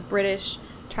recruited a British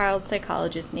child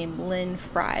psychologist named Lynn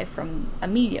Fry from a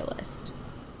media list.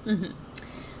 Mm-hmm.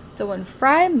 So when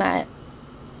Fry met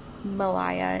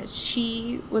Malaya,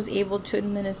 she was able to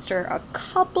administer a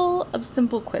couple of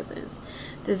simple quizzes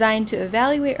designed to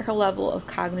evaluate her level of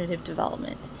cognitive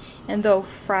development. And though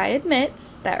Fry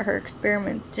admits that her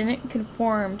experiments didn't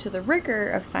conform to the rigor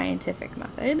of scientific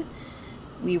method,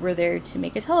 "We were there to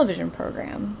make a television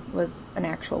program," was an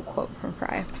actual quote from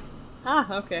Fry.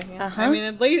 Ah, okay. Yeah. Uh-huh. I mean,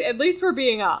 at least we're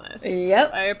being honest.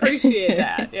 Yep. I appreciate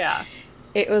that, yeah.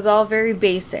 It was all very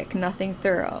basic, nothing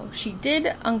thorough. She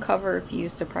did uncover a few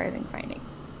surprising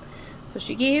findings. So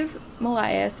she gave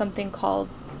Malaya something called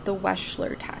the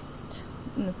Wechsler test.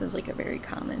 And this is like a very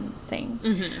common thing.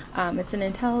 Mm-hmm. It's an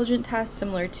intelligence test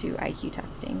similar to IQ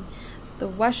testing. The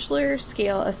Wechsler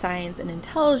scale assigns an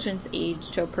intelligence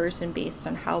age to a person based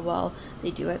on how well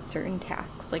they do at certain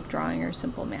tasks, like drawing or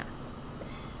simple math.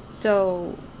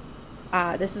 So,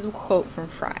 this is a quote from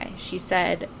Fry. She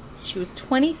said, "She was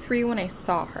 23 when I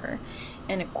saw her,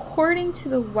 and according to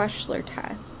the Wechsler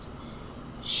test,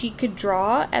 she could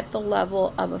draw at the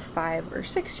level of a 5 or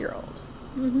 6-year-old.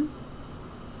 Mm-hmm.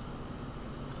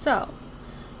 So,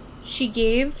 she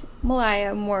gave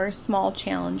Malaya more small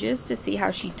challenges to see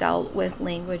how she dealt with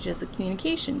language as a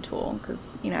communication tool,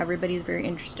 because, everybody's very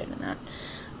interested in that.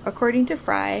 According to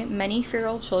Fry, many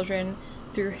feral children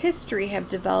through history have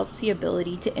developed the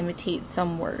ability to imitate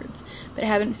some words, but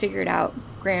haven't figured out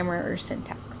grammar or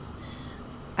syntax.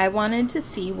 I wanted to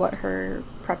see what her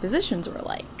prepositions were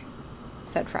like,"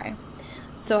 said Fry.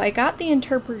 "So I got the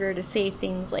interpreter to say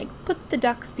things like, 'Put the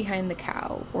ducks behind the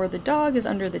cow,' or 'The dog is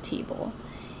under the table.'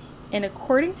 And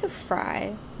according to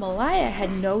Fry, Malaya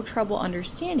had no trouble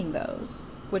understanding those,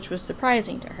 which was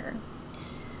surprising to her.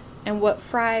 And what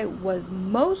Fry was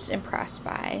most impressed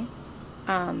by,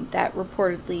 that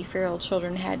reportedly feral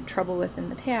children had trouble with in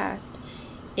the past,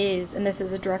 is, and this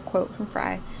is a direct quote from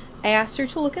Fry, "I asked her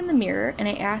to look in the mirror, and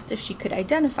I asked if she could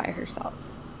identify herself.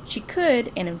 She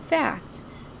could, and in fact,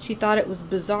 she thought it was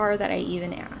bizarre that I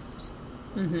even asked."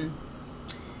 Mm-hmm.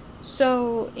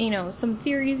 So, some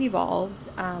theories evolved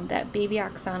that baby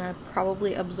Oksana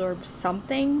probably absorbed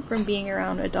something from being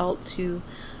around adults who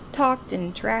talked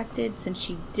and interacted, since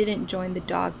she didn't join the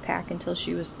dog pack until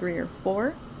she was 3 or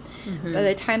 4. Mm-hmm. By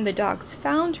the time the dogs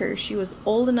found her, she was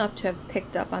old enough to have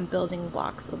picked up on building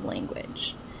blocks of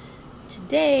language.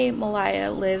 Today,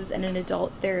 Malaya lives in an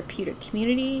adult therapeutic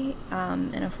community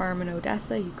in a farm in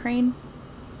Odessa, Ukraine,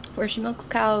 where she milks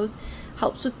cows,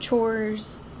 helps with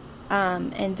chores,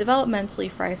 and developmentally,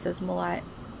 Fry says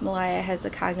Malaya has a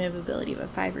cognitive ability of a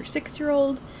 5 or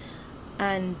 6-year-old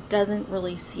and doesn't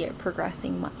really see it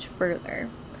progressing much further.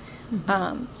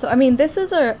 Mm-hmm. So, I mean, this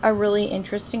is a really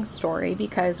interesting story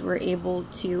because we're able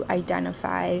to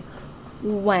identify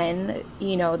when,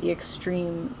 the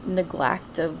extreme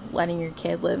neglect of letting your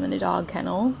kid live in a dog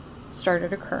kennel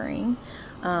started occurring.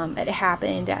 It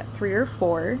happened at 3 or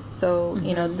 4, so,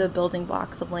 mm-hmm. The building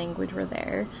blocks of language were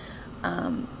there.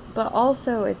 But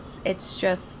also it's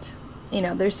just,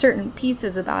 there's certain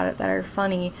pieces about it that are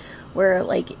funny where,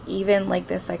 even,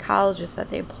 the psychologist that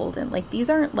they pulled in, these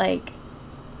aren't,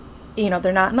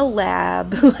 they're not in a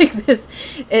lab like this.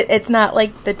 It's not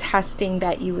like the testing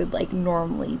that you would,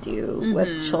 normally do mm-hmm.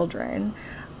 with children.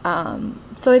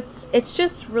 So it's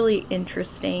just really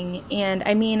interesting. And,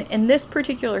 I mean, in this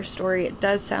particular story, it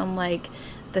does sound like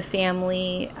the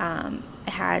family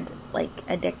had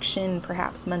addiction,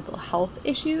 perhaps mental health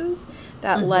issues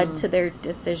that mm-hmm. led to their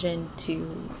decision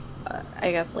to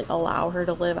allow her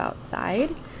to live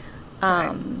outside.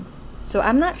 Right. So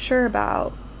I'm not sure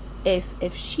about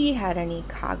if she had any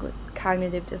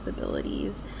cognitive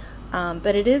disabilities,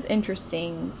 but it is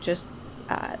interesting just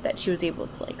that she was able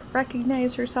to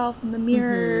recognize herself in the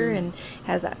mirror mm-hmm. and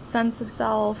has that sense of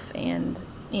self, and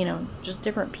just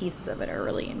different pieces of it are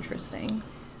really interesting.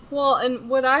 Well, and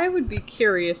what I would be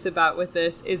curious about with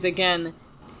this is, again,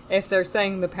 if they're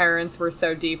saying the parents were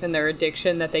so deep in their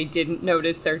addiction that they didn't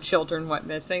notice their children went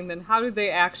missing, then how do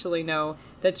they actually know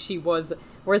that she was,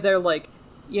 where they're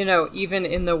even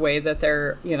in the way that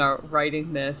they're,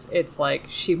 writing this, it's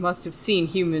she must have seen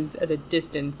humans at a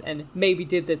distance and maybe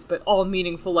did this, but all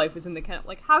meaningful life was in the kennel.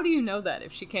 How do you know that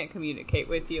if she can't communicate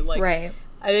with you? Right.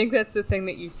 I think that's the thing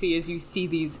that you see, is you see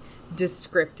these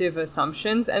descriptive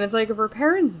assumptions, and it's if her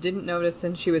parents didn't notice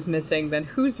and she was missing, then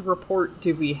whose report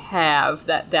do we have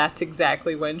that that's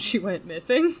exactly when she went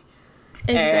missing?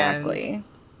 Exactly. And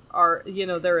are,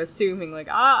 they're assuming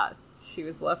she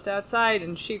was left outside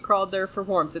and she crawled there for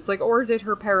warmth. It's or did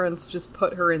her parents just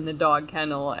put her in the dog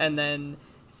kennel and then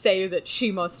say that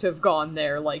she must have gone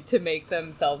there, to make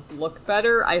themselves look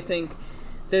better? I think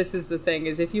this is the thing,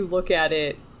 is if you look at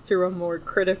it through a more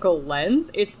critical lens,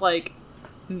 it's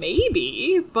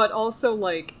maybe, but also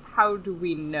how do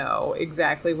we know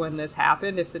exactly when this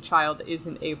happened if the child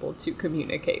isn't able to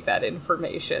communicate that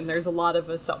information? There's a lot of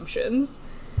assumptions.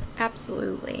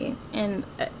 Absolutely. And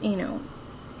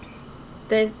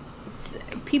the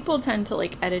people tend to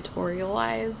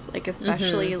editorialize,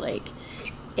 especially mm-hmm.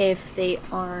 If they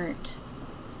aren't,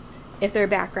 if their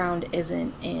background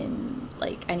isn't in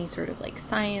any sort of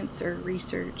science or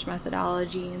research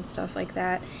methodology and stuff like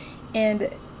that.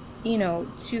 And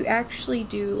to actually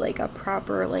do a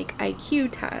proper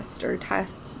IQ test or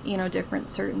test different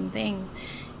certain things,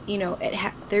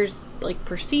 there's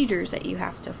procedures that you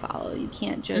have to follow. You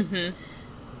can't just mm-hmm.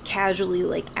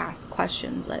 casually ask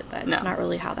questions. That's not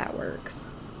really how that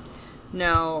works.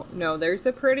 No, there's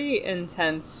a pretty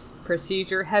intense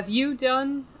procedure. Have you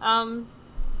done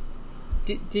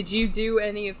did you do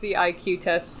any of the IQ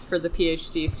tests for the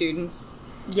PhD students?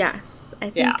 Yes,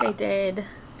 I think I did.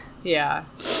 Yeah.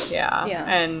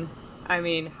 And I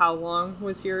mean, how long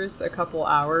was yours? A couple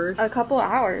hours? A couple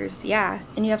hours, yeah.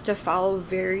 And you have to follow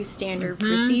very standard mm-hmm.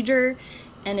 procedure.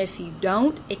 And if you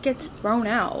don't, it gets thrown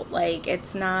out.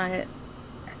 It's not...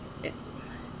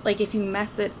 if you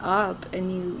mess it up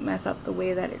and you mess up the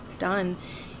way that it's done,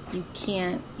 you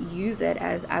can't use it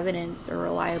as evidence or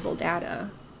reliable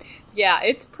data. Yeah,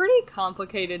 it's pretty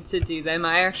complicated to do them.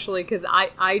 Because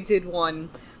I did one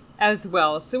as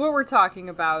well. So what we're talking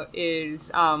about is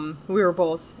we were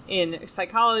both in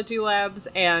psychology labs,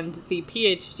 and the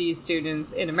PhD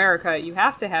students in America, you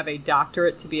have to have a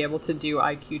doctorate to be able to do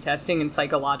IQ testing and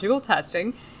psychological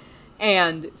testing.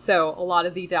 And so a lot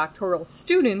of the doctoral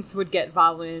students would get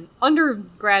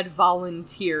undergrad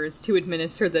volunteers to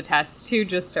administer the test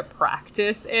just to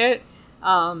practice it.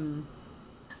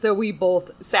 So we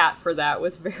both sat for that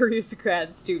with various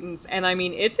grad students. And I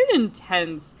mean, it's an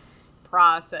intense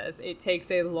process. It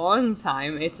takes a long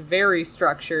time. It's very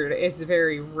structured. It's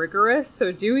very rigorous.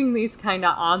 So doing these kind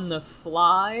of on the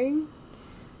fly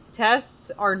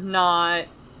tests are not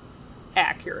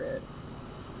accurate.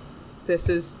 this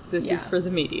is for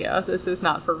the media. This is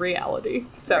not for reality.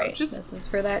 So right. This is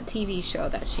for that TV show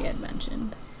that she had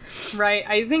mentioned. Right.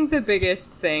 I think the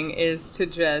biggest thing is to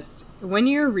just, when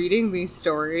you're reading these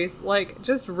stories, like,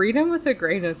 just read them with a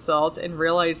grain of salt and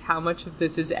realize how much of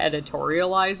this is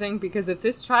editorializing, because if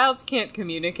this child can't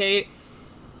communicate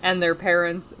and their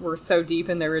parents were so deep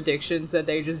in their addictions that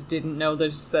they just didn't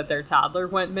notice that their toddler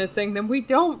went missing, then we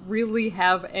don't really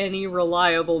have any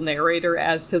reliable narrator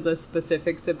as to the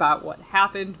specifics about what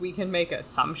happened. We can make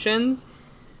assumptions,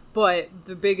 but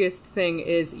the biggest thing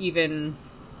is even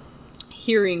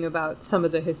hearing about some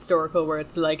of the historical where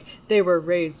it's like, they were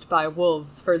raised by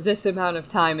wolves for this amount of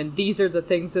time, and these are the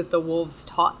things that the wolves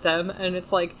taught them, and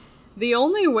it's like, the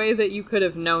only way that you could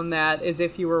have known that is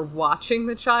if you were watching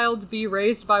the child be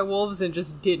raised by wolves and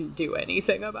just didn't do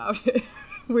anything about it,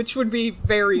 which would be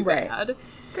very bad.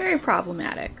 Very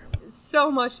problematic. So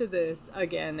much of this,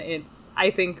 again, I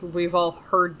think we've all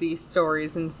heard these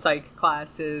stories in psych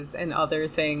classes and other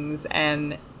things,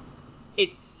 and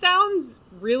it sounds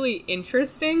really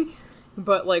interesting,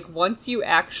 but, like, once you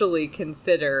actually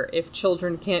consider, if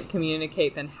children can't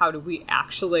communicate, then how do we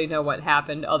actually know what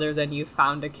happened other than you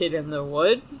found a kid in the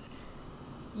woods?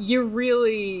 You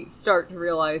really start to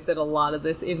realize that a lot of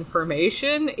this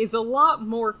information is a lot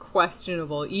more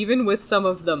questionable. Even with some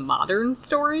of the modern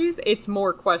stories, it's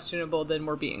more questionable than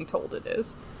we're being told it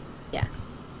is.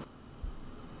 Yes.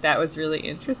 That was really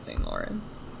interesting, Lauren.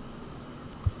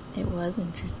 It was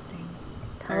interesting.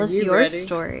 Tell us your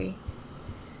story.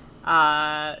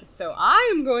 So I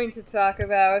am going to talk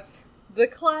about the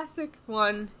classic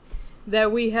one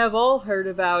that we have all heard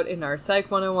about in our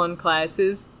Psych 101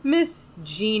 classes, Miss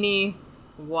Jeannie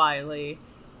Wiley.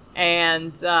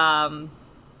 And,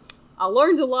 I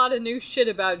learned a lot of new shit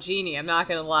about Jeannie, I'm not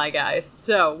gonna lie, guys.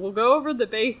 So, we'll go over the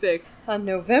basics. On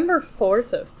November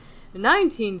 4th of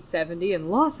 1970 in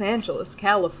Los Angeles,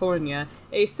 California,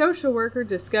 a social worker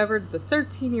discovered the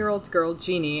 13-year-old girl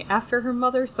Jeannie after her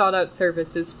mother sought out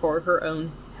services for her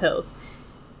own health.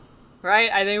 Right?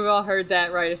 I think we've all heard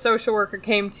that, right? A social worker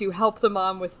came to help the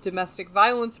mom with domestic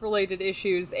violence-related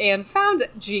issues and found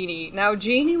Jeannie. Now,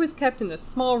 Jeannie was kept in a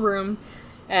small room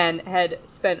and had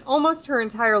spent almost her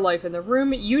entire life in the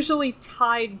room, usually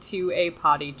tied to a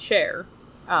potty chair.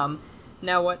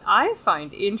 Now, what I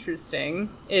find interesting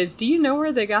is, do you know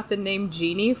where they got the name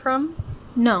Jeannie from?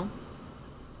 No.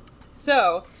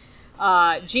 So,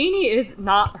 Jeannie is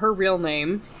not her real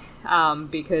name,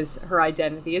 because her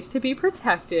identity is to be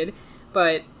protected,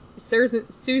 but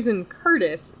Susan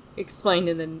Curtis explained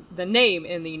in the name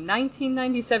in the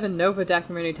 1997 Nova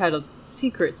documentary titled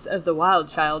Secrets of the Wild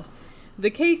Child. The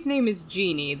case name is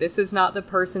Jeannie. This is not the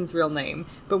person's real name.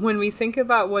 But when we think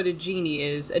about what a genie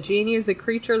is a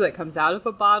creature that comes out of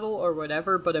a bottle or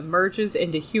whatever, but emerges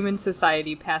into human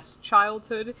society past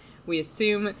childhood. We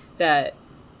assume that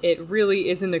it really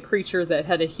isn't a creature that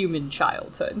had a human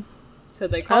childhood. So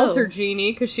they called her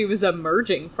Jeannie because she was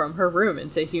emerging from her room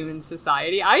into human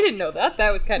society. I didn't know that.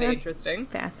 That was kind of interesting.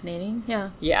 Fascinating,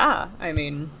 yeah. Yeah, I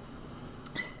mean...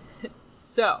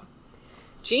 So...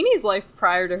 Jeannie's life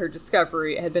prior to her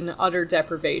discovery had been utter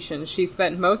deprivation. She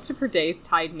spent most of her days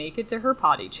tied naked to her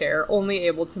potty chair, only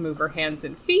able to move her hands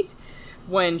and feet.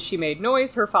 When she made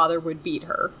noise, her father would beat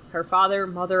her. Her father,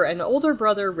 mother, and older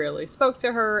brother rarely spoke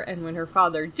to her, and when her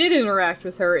father did interact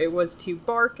with her, it was to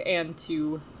bark and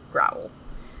to growl.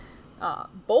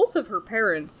 Both of her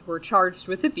parents were charged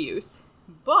with abuse,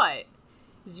 but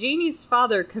Jeannie's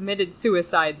father committed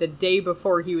suicide the day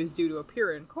before he was due to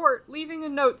appear in court, leaving a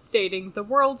note stating, "The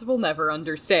world will never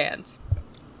understand."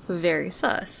 Very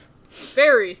sus.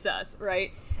 Very sus, right?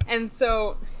 And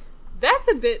so,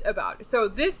 that's a bit about it.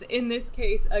 So in this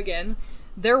case, again,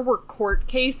 there were court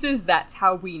cases, that's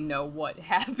how we know what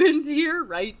happened here,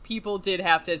 right? People did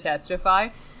have to testify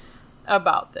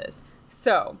about this.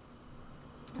 So,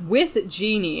 with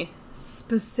Jeannie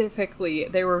specifically,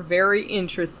 they were very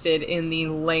interested in the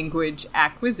language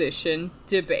acquisition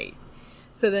debate.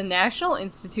 So the National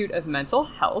Institute of Mental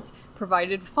Health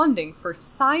provided funding for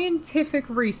scientific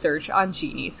research on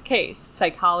Jeannie's case.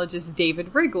 Psychologist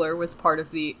David Rigler was part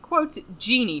of the, quote,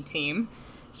 Jeannie team.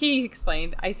 He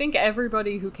explained, "I think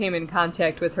everybody who came in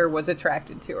contact with her was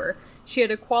attracted to her. She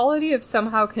had a quality of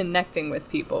somehow connecting with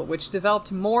people, which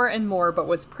developed more and more but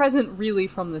was present really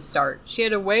from the start. She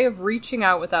had a way of reaching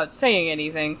out without saying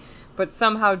anything, but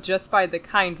somehow just by the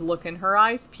kind look in her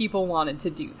eyes, people wanted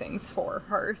to do things for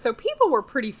her." So people were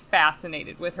pretty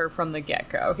fascinated with her from the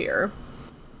get-go here.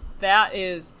 That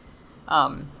is,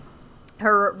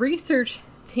 her research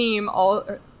team,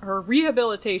 her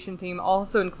rehabilitation team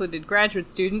also included graduate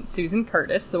student Susan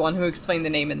Curtis, the one who explained the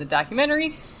name in the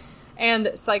documentary,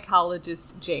 and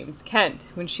psychologist James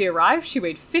Kent. When she arrived, she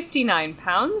weighed 59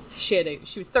 pounds. She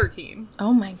was 13.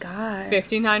 Oh my god.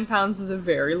 59 pounds is a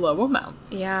very low amount.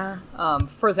 Yeah.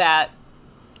 For that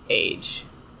age.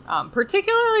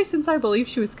 Particularly since I believe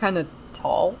she was kind of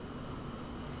tall.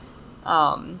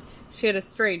 She had a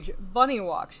strange bunny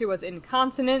walk. She was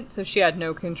incontinent, so she had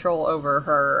no control over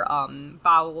her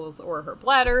bowels or her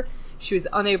bladder. She was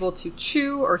unable to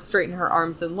chew or straighten her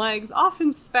arms and legs,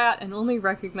 often spat, and only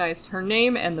recognized her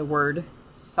name and the word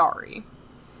sorry.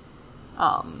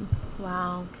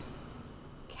 Wow.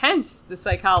 Kent, the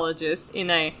psychologist,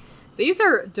 these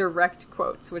are direct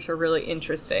quotes, which are really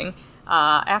interesting.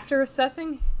 After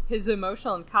assessing his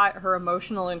her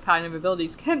emotional and cognitive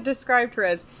abilities, Kent described her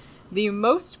as the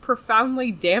most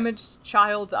profoundly damaged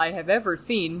child I have ever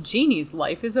seen. Jeannie's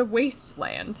life is a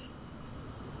wasteland.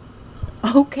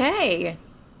 Okay.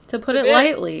 To put it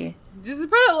lightly. Just to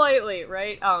put it lightly,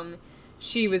 right?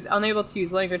 She was unable to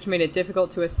use language, made it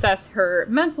difficult to assess her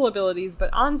mental abilities, but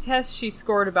on tests she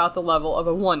scored about the level of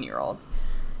a 1-year-old.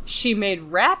 She made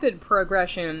rapid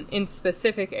progression in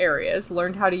specific areas,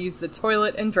 learned how to use the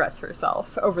toilet and dress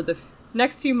herself. Over the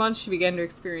next few months, she began to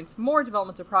experience more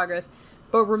developmental progress,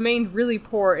 but remained really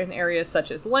poor in areas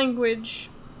such as language.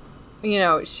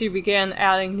 She began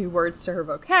adding new words to her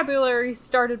vocabulary,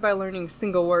 started by learning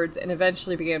single words, and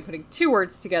eventually began putting 2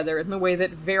 words together in the way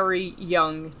that very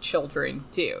young children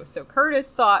do. So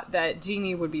Curtis thought that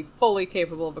Jeannie would be fully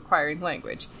capable of acquiring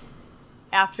language.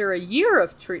 After a year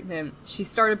of treatment, she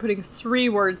started putting 3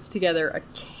 words together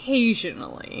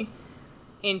occasionally.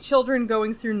 In children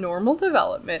going through normal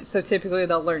development, so typically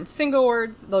they'll learn single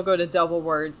words, they'll go to double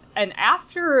words, and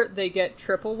after they get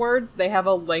triple words, they have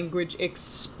a language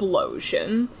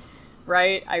explosion,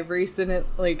 right? I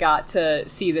recently got to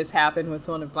see this happen with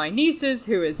one of my nieces,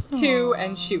 who is 2, Aww.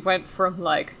 and she went from,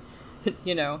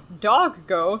 dog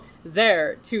go,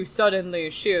 there, to suddenly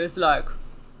she was like,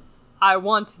 I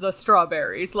want the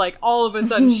strawberries. All of a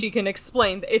sudden she can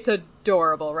explain. It's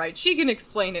adorable, right? She can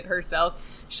explain it herself.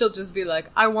 She'll just be like,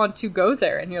 I want to go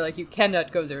there. And you're like, you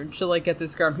cannot go there. And she'll, get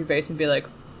this grumpy face and be like,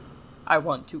 I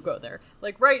want to go there.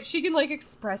 Right? She can,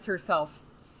 express herself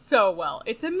so well.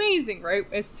 It's amazing,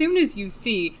 right? As soon as you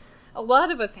see, a lot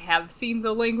of us have seen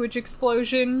the language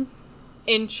explosion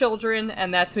in children,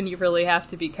 and that's when you really have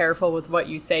to be careful with what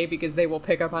you say, because they will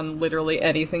pick up on literally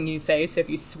anything you say. So if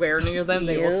you swear near them,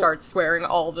 they will start swearing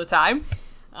all the time.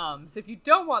 So if you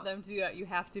don't want them to do that, you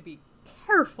have to be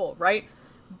careful, right?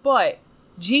 But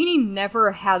Jeannie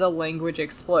never had a language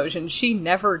explosion. She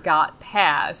never got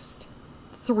past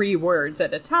 3 words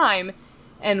at a time,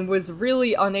 and was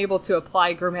really unable to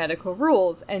apply grammatical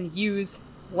rules and use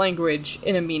language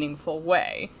in a meaningful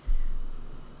way.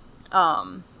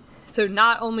 So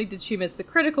not only did she miss the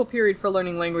critical period for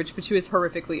learning language, but she was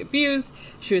horrifically abused,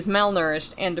 she was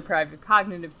malnourished, and deprived of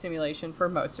cognitive stimulation for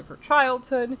most of her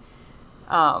childhood.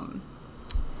 Her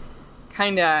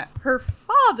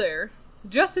father,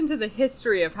 just into the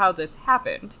history of how this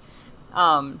happened,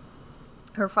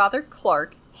 her father,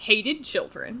 Clark, hated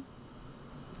children.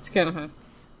 It's kind of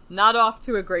not off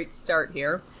to a great start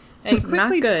here. And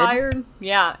quickly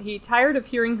he tired of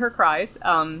hearing her cries,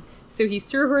 so he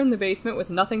threw her in the basement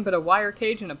with nothing but a wire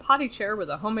cage and a potty chair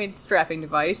with a homemade strapping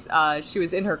device. She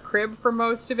was in her crib for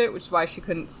most of it, which is why she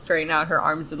couldn't straighten out her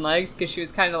arms and legs, because she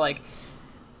was kind of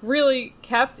really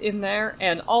kept in there,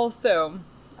 and also,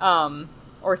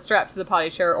 or strapped to the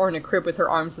potty chair, or in a crib with her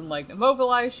arms and legs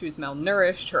immobilized. She was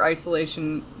malnourished. Her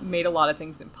isolation made a lot of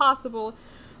things impossible.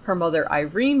 Her mother,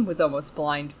 Irene, was almost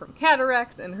blind from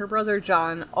cataracts, and her brother,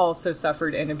 John, also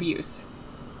suffered an abuse.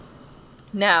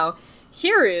 Now,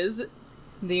 here is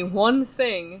the one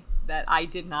thing that I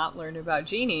did not learn about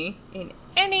Jeannie in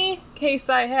any case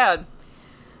I had.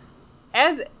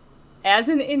 As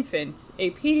an infant, a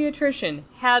pediatrician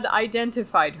had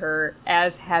identified her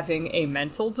as having a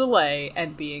mental delay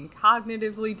and being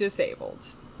cognitively disabled.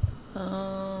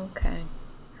 Okay.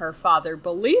 Her father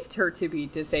believed her to be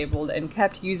disabled and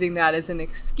kept using that as an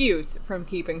excuse from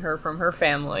keeping her from her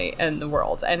family and the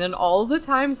world. And in all the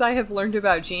times I have learned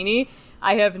about Jeannie,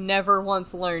 I have never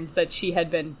once learned that she had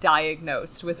been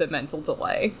diagnosed with a mental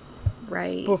delay.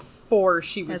 Right. Before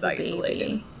she was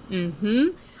isolated. Mm-hmm.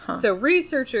 Huh. So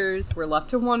researchers were left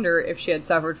to wonder if she had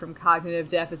suffered from cognitive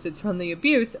deficits from the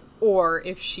abuse, or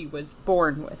if she was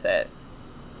born with it.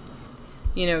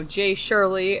 Jay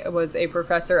Shirley was a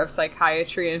professor of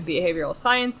psychiatry and behavioral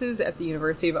sciences at the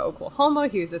University of Oklahoma.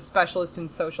 He was a specialist in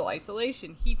social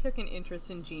isolation. He took an interest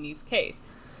in Jeannie's case.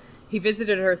 He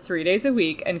visited her 3 days a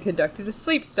week and conducted a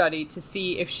sleep study to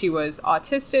see if she was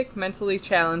autistic, mentally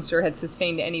challenged, or had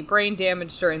sustained any brain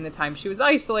damage during the time she was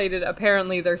isolated.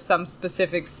 Apparently, there's some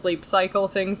specific sleep cycle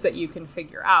things that you can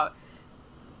figure out.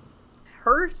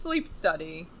 Her sleep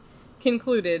study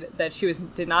concluded that she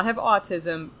did not have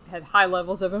autism, had high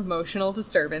levels of emotional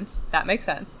disturbance. That makes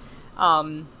sense.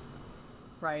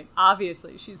 Right.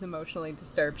 Obviously, she's emotionally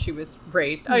disturbed. She was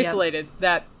raised isolated.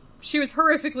 That she was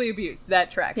horrifically abused.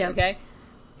 That tracks, okay?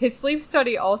 His sleep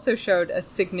study also showed a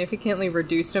significantly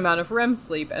reduced amount of REM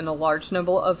sleep and a large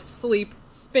number of sleep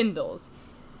spindles.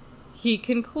 He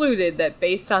concluded that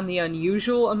based on the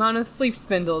unusual amount of sleep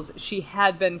spindles, she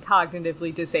had been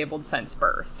cognitively disabled since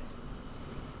birth.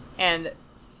 And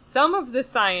some of the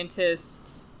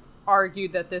scientists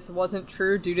argued that this wasn't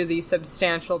true due to the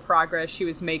substantial progress she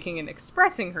was making in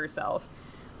expressing herself.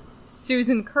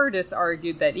 Susan Curtis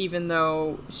argued that even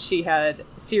though she had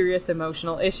serious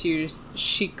emotional issues,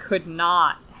 she could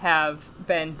not have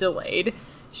been delayed.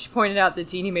 She pointed out that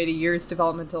Jeannie made a year's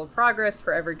developmental progress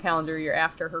for every calendar year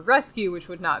after her rescue, which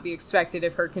would not be expected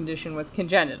if her condition was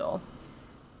congenital.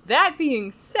 That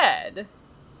being said,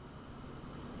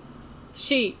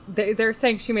 they're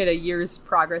saying she made a year's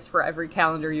progress for every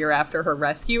calendar year after her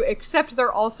rescue, except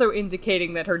they're also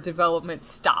indicating that her development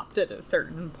stopped at a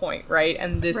certain point, right?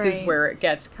 And this is where it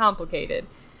gets complicated.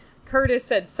 Curtis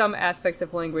said some aspects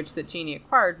of language that Jeannie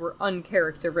acquired were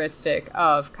uncharacteristic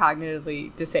of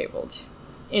cognitively disabled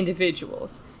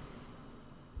individuals.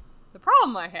 The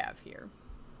problem I have here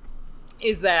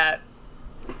is that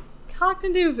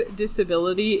cognitive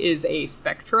disability is a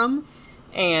spectrum.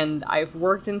 And I've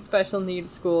worked in special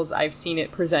needs schools. I've seen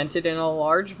it presented in a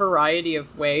large variety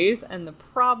of ways. And the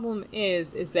problem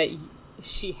is that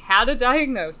she had a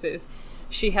diagnosis.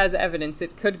 She has evidence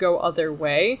it could go other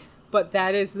way. But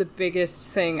that is the biggest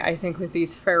thing, I think, with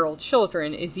these feral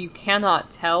children, is you cannot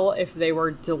tell if they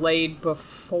were delayed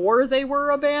before they were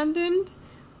abandoned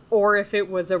or if it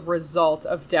was a result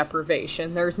of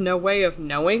deprivation. There's no way of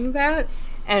knowing that.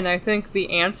 And I think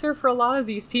the answer for a lot of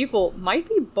these people might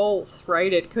be both,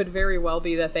 right? It could very well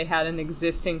be that they had an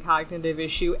existing cognitive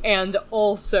issue and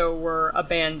also were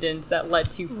abandoned that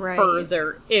led to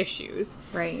further issues.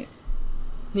 Right.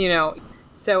 You know,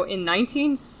 so in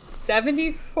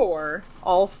 1974,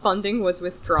 all funding was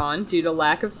withdrawn due to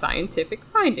lack of scientific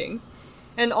findings.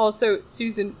 And also,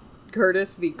 Susan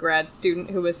Curtis, the grad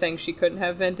student who was saying she couldn't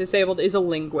have been disabled, is a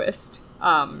linguist.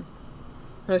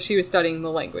 She was studying the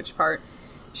language part.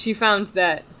 She found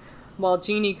that while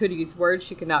Jeannie could use words,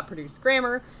 she could not produce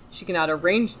grammar. She could not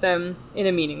arrange them in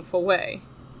a meaningful way.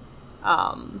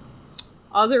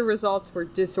 Other results were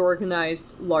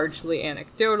disorganized, largely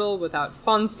anecdotal. Without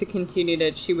funds to continue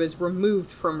it, she was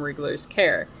removed from Rigler's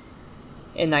care.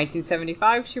 In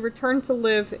 1975, she returned to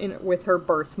live with her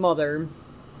birth mother.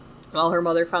 While her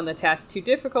mother found the task too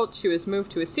difficult, she was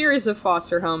moved to a series of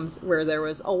foster homes where there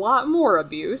was a lot more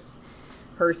abuse.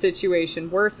 Her situation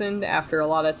worsened after a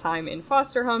lot of time in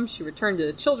foster homes. She returned to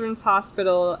the children's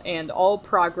hospital, and all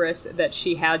progress that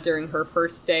she had during her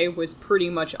first stay was pretty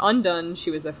much undone.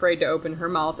 She was afraid to open her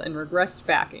mouth and regressed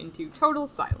back into total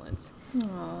silence.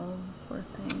 Oh, poor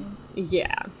thing.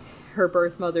 Yeah. Her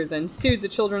birth mother then sued the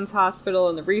children's hospital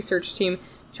and the research team,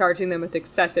 charging them with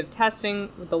excessive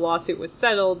testing. The lawsuit was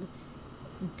settled.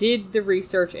 Did the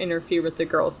research interfere with the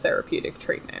girl's therapeutic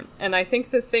treatment? And I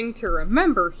think the thing to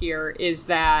remember here is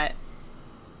that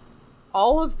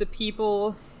all of the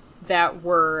people that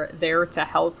were there to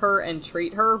help her and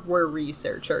treat her were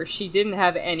researchers. She didn't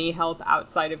have any help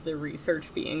outside of the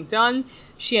research being done.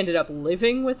 She ended up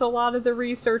living with a lot of the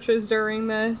researchers during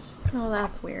this. Oh,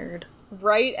 that's weird.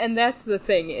 Right? And that's the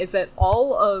thing, is that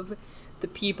all of the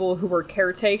people who were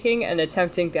caretaking and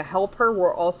attempting to help her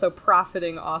were also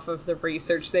profiting off of the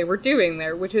research they were doing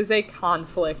there, which is a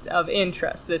conflict of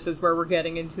interest. This is where we're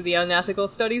getting into the unethical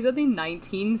studies of the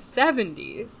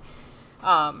 1970s.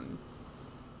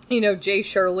 Jay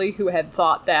Shirley, who had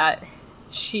thought that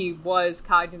she was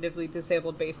cognitively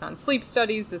disabled based on sleep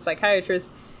studies, the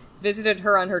psychiatrist, visited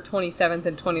her on her 27th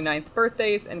and 29th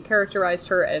birthdays and characterized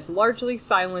her as largely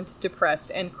silent,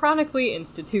 depressed, and chronically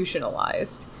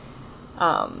institutionalized.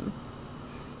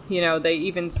 They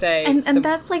even say... And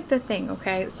that's, like, the thing,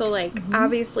 okay? So, like,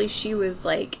 obviously she was,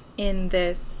 like, in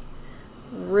this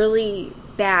really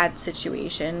bad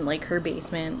situation, like, her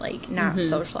basement, like, not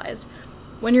socialized.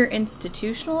 When you're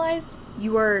institutionalized,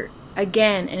 you are,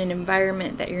 again, in an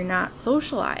environment that you're not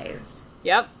socialized.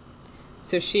 Yep.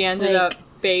 So she ended up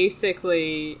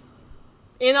basically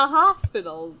in a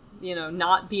hospital,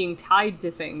 not being tied to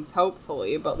things,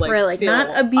 hopefully, but, like, right, like, still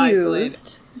not abused,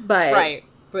 isolated. But... Right,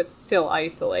 but still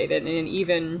isolated. And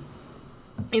even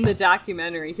in the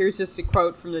documentary, here's just a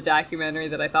quote from the documentary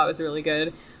that I thought was really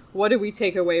good. What do we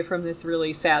take away from this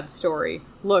really sad story?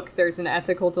 Look, there's an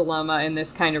ethical dilemma in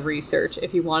this kind of research.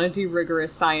 If you want to do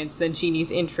rigorous science, then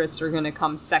Jeannie's interests are going to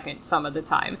come second some of the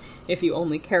time. If you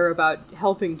only care about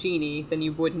helping Jeannie, then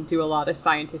you wouldn't do a lot of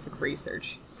scientific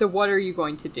research. So what are you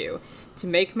going to do? To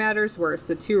make matters worse,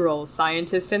 the two roles,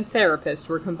 scientist and therapist,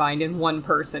 were combined in one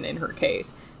person in her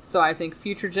case. So I think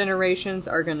future generations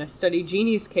are going to study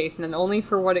Jeannie's case not only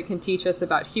for what it can teach us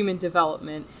about human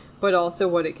development, but also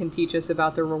what it can teach us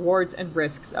about the rewards and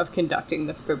risks of conducting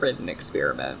the forbidden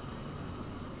experiment.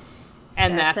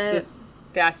 And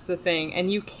that's the thing.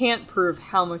 And you can't prove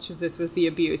how much of this was the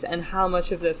abuse and how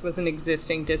much of this was an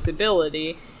existing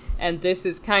disability. And this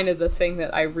is kind of the thing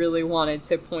that I really wanted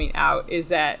to point out, is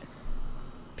that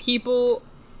people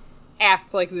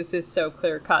act like this is so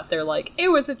clear-cut. They're like, it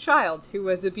was a child who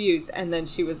was abused, and then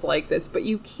she was like this. But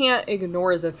you can't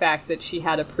ignore the fact that she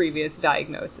had a previous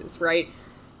diagnosis, right?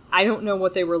 I don't know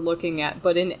what they were looking at,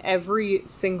 but in every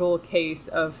single case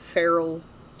of feral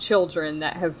children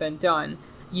that have been done,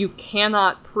 you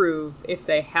cannot prove if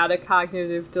they had a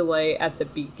cognitive delay at the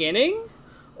beginning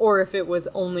or if it was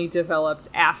only developed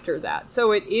after that.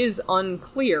 So it is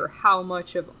unclear how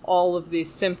much of all of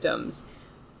these symptoms,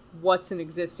 what's an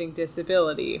existing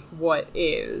disability, what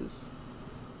is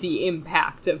the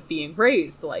impact of being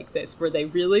raised like this. Were they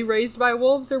really raised by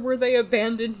wolves, or were they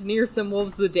abandoned near some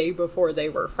wolves the day before they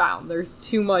were found? There's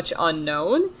too much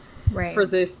unknown for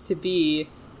this to be...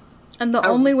 And the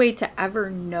only way to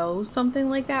ever know something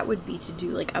like that would be to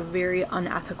do, like, a very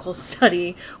unethical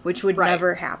study, which would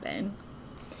never happen.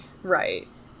 Right.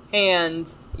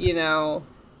 And, you know,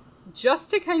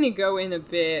 just to kind of go in a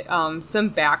bit, some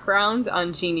background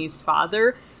on Jeannie's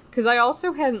father, because I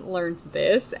also hadn't learned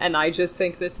this, and I just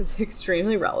think this is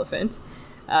extremely relevant.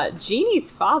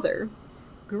 Jeannie's father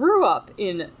grew up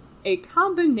in a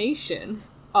combination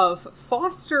of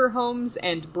foster homes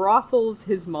and brothels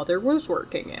his mother was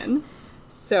working in.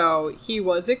 So he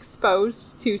was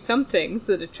exposed to some things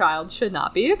that a child should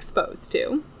not be exposed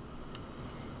to.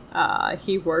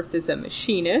 He worked as a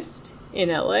machinist in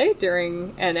LA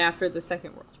during and after the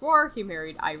Second World War. He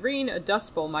married Irene, a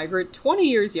Dust Bowl migrant 20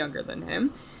 years younger than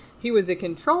him. He was a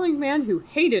controlling man who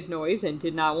hated noise and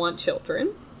did not want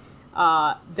children.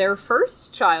 Their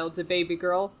first child, a baby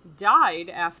girl, died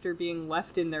after being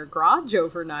left in their garage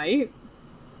overnight.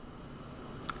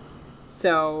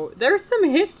 So there's some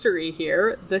history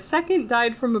here. The second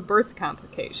died from a birth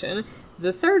complication.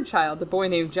 The third child, a boy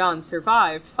named John,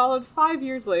 survived, followed 5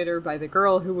 years later by the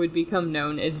girl who would become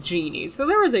known as Jeannie. So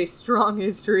there was a strong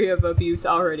history of abuse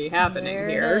already happening here.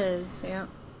 There it is, yeah.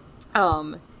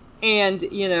 And,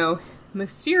 you know,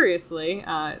 mysteriously,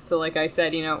 so like I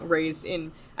said, you know, raised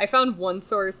in... I found one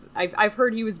source... I've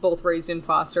heard he was both raised in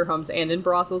foster homes and in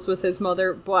brothels with his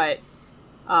mother, but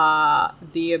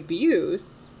the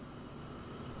abuse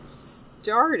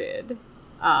started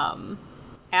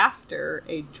after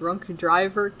a drunk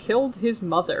driver killed his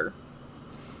mother.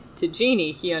 To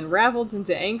Jeannie, he unraveled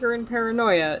into anger and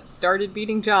paranoia, started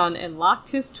beating John, and locked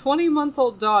his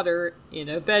 20-month-old daughter in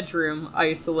a bedroom,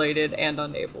 isolated and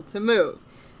unable to move.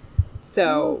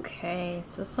 So... Okay,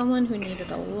 so someone who needed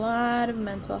a lot of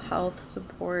mental health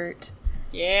support.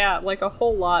 Yeah, like a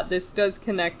whole lot. This does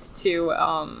connect to,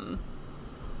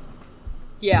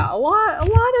 yeah, a lot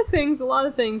of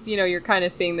things, you know, you're kind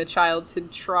of seeing the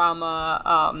childhood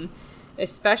trauma,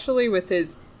 especially with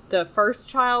the first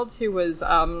child who was,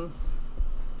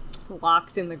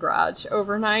 locked in the garage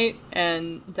overnight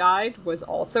and died was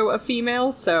also a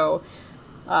female, so,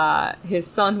 his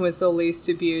son was the least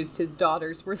abused, his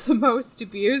daughters were the most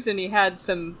abused, and he had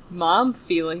some mom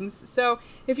feelings. So,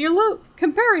 if you're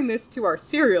comparing this to our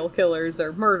serial killers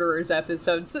or murderers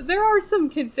episodes, so there are some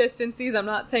consistencies. I'm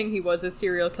not saying he was a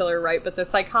serial killer, right? But the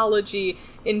psychology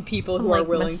in people who are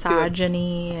willing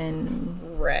misogyny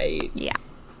and... Right. Yeah.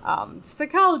 The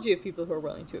psychology of people who are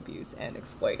willing to abuse and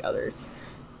exploit others.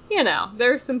 You know,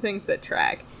 there are some things that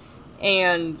track.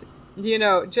 And... You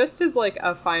know, just as, like,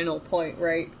 a final point,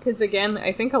 right? Because, again,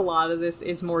 I think a lot of this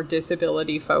is more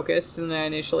disability-focused than I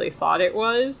initially thought it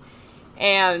was.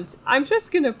 And I'm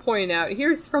just going to point out,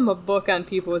 here's from a book on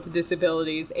people with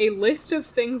disabilities, a list of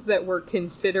things that were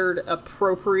considered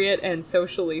appropriate and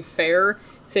socially fair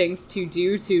things to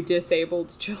do to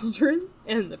disabled children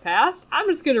in the past. I'm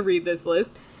just going to read this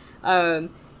list.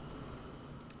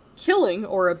 Killing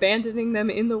or abandoning them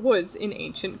in the woods in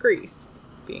ancient Greece.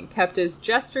 Being kept as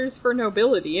jesters for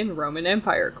nobility in Roman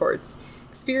Empire courts,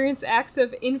 experience acts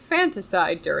of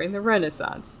infanticide during the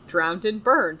Renaissance, drowned and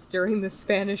burned during the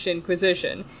Spanish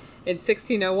Inquisition, In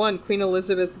 1601, Queen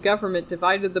Elizabeth's government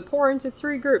divided the poor into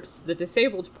 3 groups. The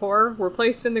disabled poor were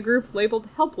placed in the group labeled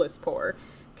helpless poor,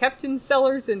 kept in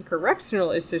cellars in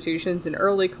correctional institutions in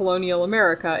early colonial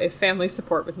America if family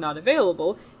support was not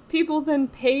available. People then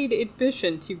paid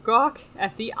admission to gawk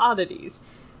at the oddities.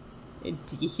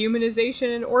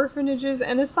 Dehumanization in orphanages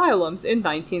and asylums in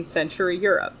 19th century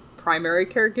Europe. Primary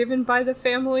care given by the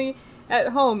family at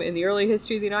home in the early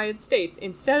history of the United States,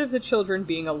 instead of the children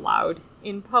being allowed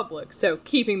in public. So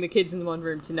keeping the kids in one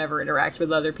room to never interact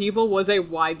with other people was a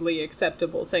widely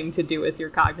acceptable thing to do with your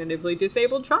cognitively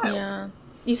disabled child. Yeah.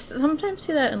 You sometimes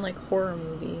see that in, like, horror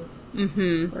movies.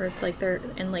 Mm-hmm. Where it's, like, they're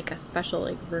in, like, a special,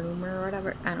 like, room or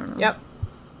whatever. I don't know. Yep.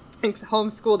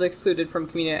 Homeschooled, excluded from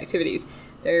community activities.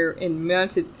 There, in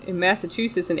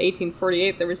Massachusetts in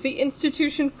 1848, there was the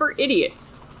Institution for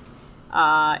Idiots.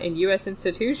 In U.S.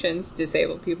 institutions,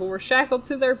 disabled people were shackled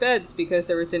to their beds because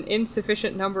there was an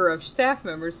insufficient number of staff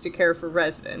members to care for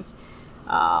residents.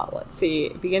 Let's see,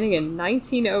 beginning in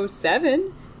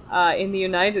 1907, in the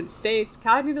United States,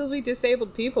 cognitively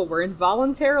disabled people were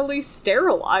involuntarily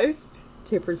sterilized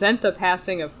to prevent the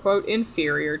passing of, quote,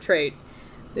 inferior traits.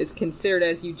 It is considered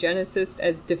as eugenicist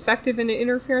as defective in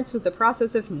interference with the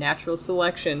process of natural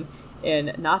selection.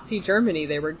 In Nazi Germany,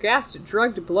 they were gassed,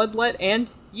 drugged, bloodlet,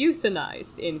 and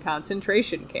euthanized in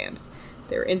concentration camps.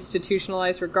 They were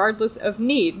institutionalized regardless of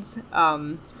needs.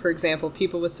 For example,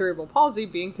 people with cerebral palsy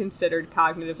being considered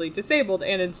cognitively disabled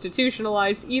and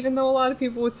institutionalized, even though a lot of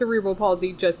people with cerebral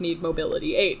palsy just need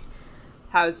mobility aids.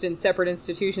 Housed in separate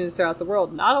institutions throughout the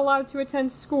world, not allowed to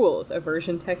attend schools.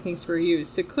 Aversion techniques were used.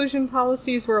 Seclusion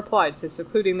policies were applied, so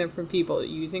secluding them from people,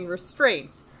 using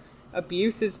restraints.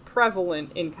 Abuse is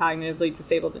prevalent in cognitively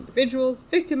disabled individuals,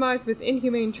 victimized with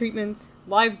inhumane treatments,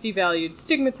 lives devalued,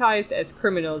 stigmatized as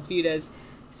criminals, viewed as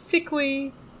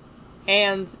sickly,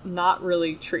 and not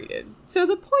really treated. So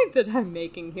the point that I'm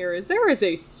making here is there is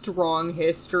a strong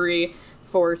history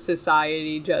for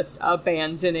society just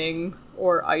abandoning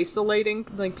or isolating,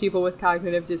 like, people with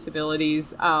cognitive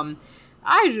disabilities.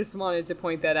 I just wanted to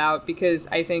point that out because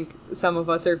I think some of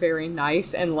us are very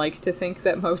nice and like to think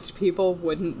that most people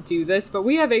wouldn't do this, but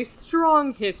we have a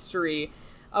strong history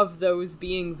of those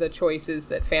being the choices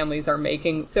that families are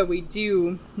making, so we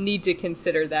do need to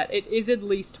consider that it is at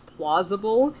least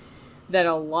plausible that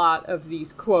a lot of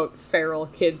these, quote, feral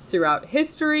kids throughout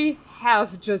history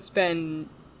have just been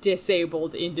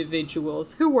disabled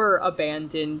individuals who were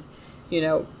abandoned, you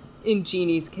know, in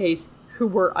Jeannie's case, who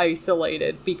were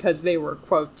isolated because they were,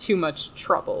 quote, too much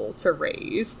trouble to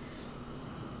raise.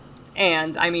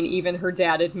 And, I mean, even her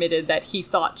dad admitted that he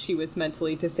thought she was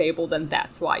mentally disabled and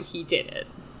that's why he did it.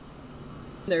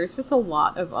 There's just a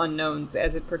lot of unknowns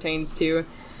as it pertains to,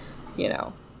 you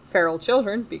know, feral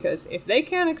children, because if they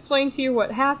can't explain to you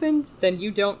what happened, then you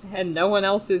don't, and no one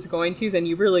else is going to, then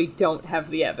you really don't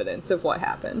have the evidence of what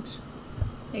happened.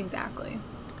 Exactly.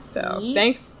 So,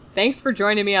 thanks for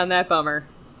joining me on that bummer,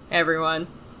 everyone.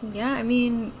 Yeah, I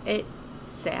mean, it's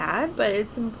sad, but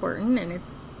it's important, and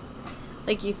it's,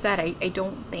 like you said, I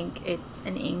don't think it's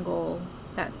an angle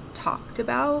that's talked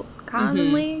about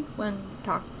commonly when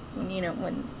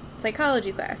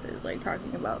psychology classes, like,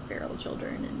 talking about feral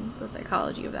children and the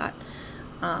psychology of that.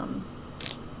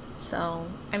 So,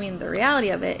 I mean, the reality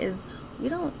of it is we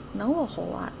don't know a whole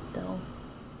lot still.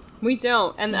 We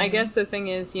don't, and I guess the thing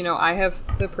is, you know, I have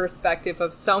the perspective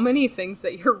of so many things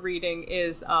that you're reading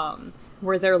is,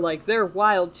 where they're like, they're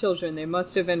wild children, they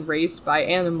must have been raised by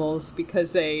animals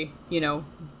because they, you know,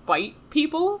 bite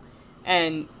people,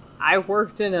 and I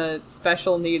worked in a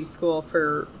special needs school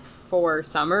for 4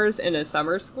 summers in a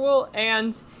summer school,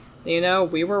 and, you know,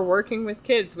 we were working with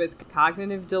kids with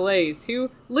cognitive delays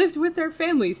who lived with their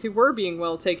families, who were being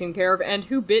well taken care of, and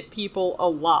who bit people a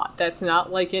lot. That's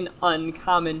not, like, an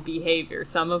uncommon behavior.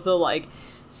 Some of the, like,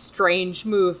 strange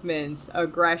movements,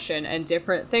 aggression, and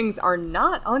different things are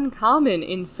not uncommon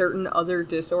in certain other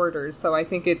disorders. So I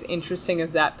think it's interesting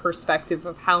of that perspective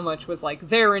of how much was, like,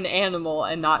 they're an animal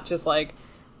and not just, like,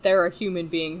 they're a human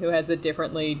being who has a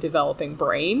differently developing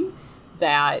brain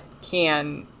that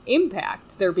can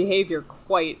impact their behavior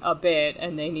quite a bit,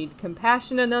 and they need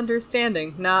compassion and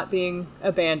understanding, not being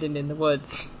abandoned in the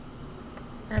woods.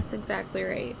 That's exactly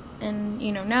right. And,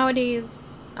 you know,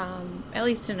 nowadays, at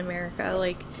least in America,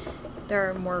 like, there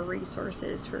are more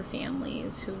resources for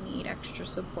families who need extra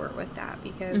support with that,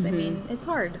 because, I mean, it's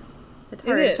hard. It's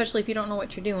hard, especially if you don't know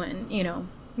what you're doing, you know.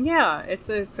 Yeah, it's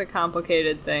a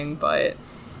complicated thing, but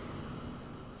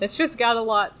it's just got a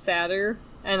lot sadder.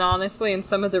 And honestly, in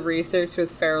some of the research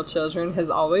with feral children has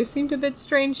always seemed a bit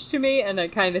strange to me, and I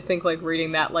kind of think, like,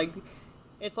 reading that, like,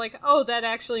 it's like, oh, that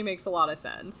actually makes a lot of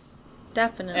sense.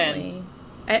 Definitely.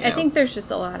 I think there's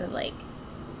just a lot of, like,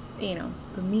 you know,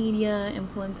 the media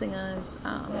influencing us,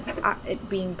 it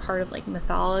being part of, like,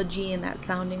 mythology and that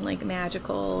sounding, like,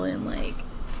 magical and, like,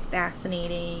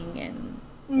 fascinating and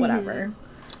whatever.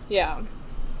 Yeah,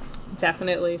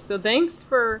 definitely. So thanks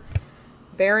for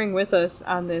bearing with us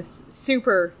on this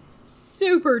super,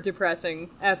 super depressing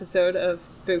episode of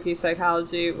Spooky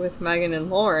Psychology with Megan and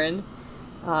Lauren.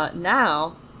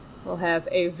 Now, we'll have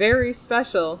a very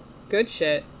special good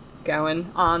shit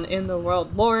going on in the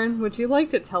world. Lauren, would you like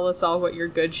to tell us all what your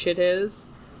good shit is?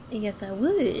 Yes, I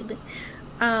would.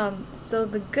 So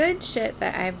the good shit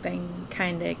that I've been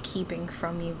kind of keeping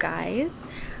from you guys,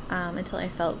 until I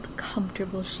felt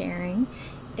comfortable sharing,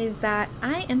 is that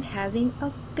I am having a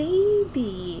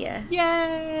baby.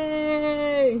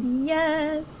 Yay!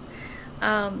 Yes!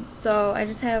 So I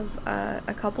just have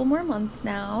a couple more months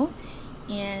now,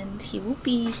 and he will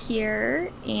be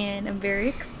here, and I'm very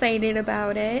excited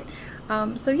about it.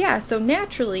 So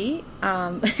naturally,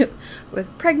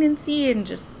 with pregnancy and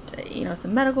just, you know,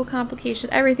 some medical complications,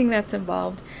 everything that's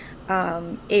involved,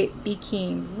 it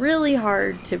became really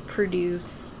hard to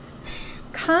produce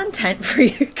content for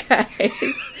you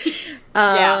guys.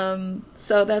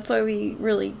 So that's why we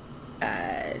really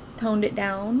toned it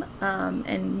down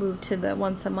and moved to the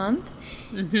once a month.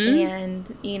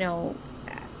 And, you know,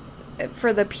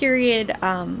 for the period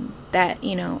that,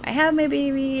 you know, I have my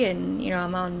baby and, you know,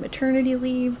 I'm on maternity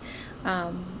leave,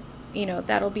 you know,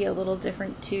 that'll be a little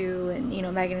different too. And, you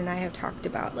know, Megan and I have talked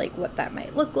about, like, what that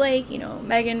might look like. You know,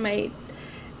 Megan might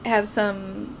have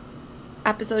some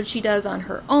episodes she does on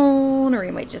her own, or we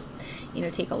might just, you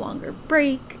know, take a longer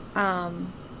break.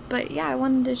 But yeah, I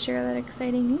wanted to share that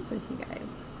exciting news with you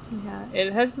guys. Yeah,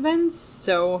 it has been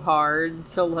so hard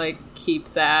to, like,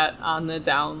 keep that on the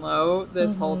down low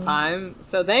this whole time.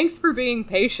 So thanks for being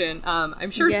patient.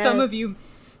 I'm sure some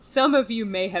of you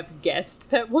may have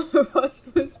guessed that one of us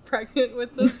was pregnant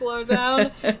with the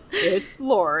slowdown. It's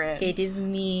Lauren. It is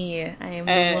me. I am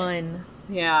the one.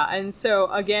 Yeah, and so,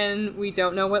 again, we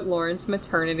don't know what Lauren's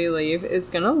maternity leave is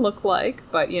going to look like,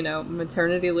 but, you know,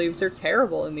 maternity leaves are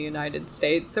terrible in the United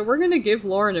States, so we're going to give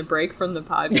Lauren a break from the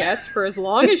podcast for as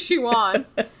long as she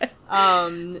wants.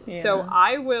 So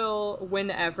I will,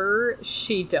 whenever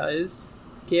she does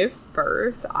give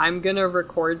birth, I'm going to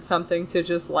record something to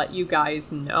just let you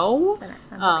guys know.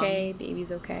 I'm okay, baby's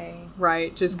okay.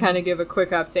 Right, just kind of give a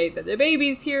quick update that the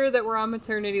baby's here, that we're on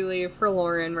maternity leave for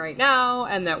Lauren right now,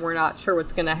 and that we're not sure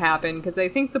what's going to happen, because I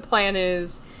think the plan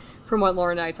is, from what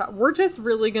Lauren and I talked, we're just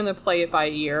really going to play it by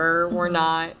ear. We're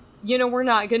not, you know, we're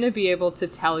not going to be able to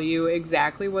tell you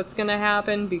exactly what's going to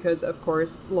happen, because, of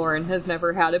course, Lauren has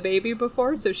never had a baby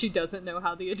before, so she doesn't know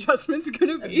how the adjustment's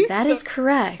going to be. That is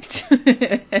correct.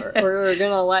 We're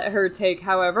going to let her take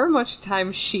however much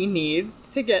time she needs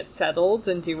to get settled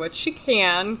and do what she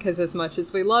can, because as much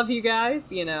as we love you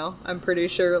guys, you know, I'm pretty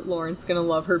sure Lauren's going to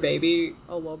love her baby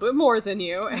a little bit more than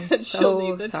you, and she'll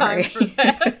need the time for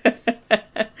that.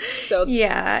 So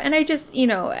yeah, and I just, you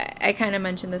know, I kind of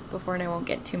mentioned this before and I won't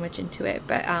get too much into it,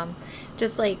 but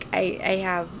just like I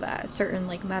have certain,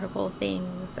 like, medical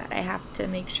things that I have to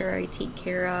make sure I take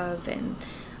care of, and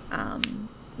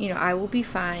you know, I will be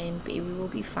fine, baby will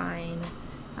be fine.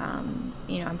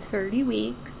 You know, I'm 30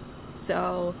 weeks,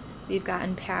 so we've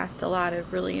gotten past a lot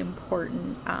of really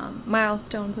important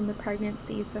milestones in the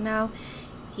pregnancy, so now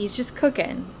he's just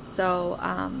cooking. So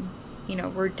you know,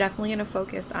 we're definitely going to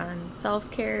focus on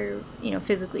self-care, you know,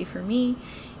 physically for me,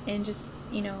 and just,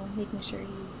 you know, making sure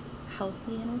he's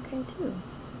healthy and okay too.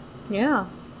 Yeah,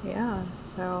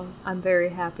 so I'm very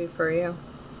happy for you.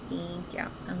 Thank you.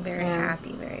 I'm very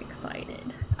happy, very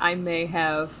excited. I may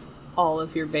have all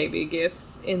of your baby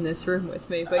gifts in this room with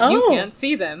me, but you can't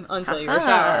see them until you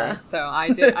shower. So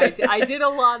I did a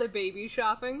lot of baby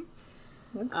shopping.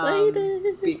 I'm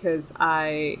excited. Because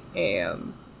I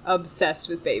am obsessed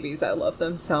with babies. I love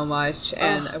them so much,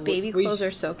 and baby clothes are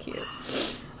so cute.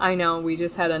 I know, we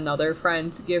just had another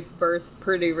friend give birth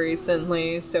pretty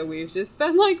recently, so we've just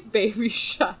been, like, baby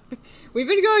shopping. We've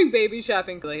been going baby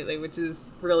shopping lately, which is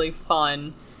really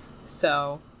fun.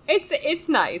 So it's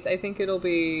nice. I think it'll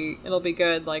be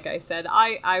good. Like I said,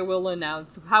 I will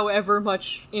announce however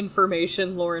much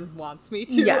information Lauren wants me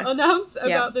to announce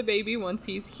about the baby once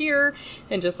he's here,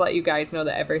 and just let you guys know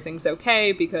that everything's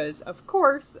okay, because of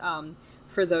course,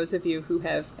 for those of you who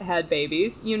have had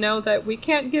babies, you know that we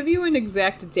can't give you an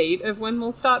exact date of when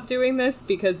we'll stop doing this,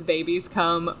 because babies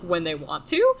come when they want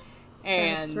to,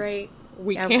 and that's right.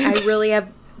 We can't. I really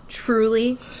have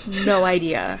truly no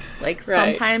idea. Like,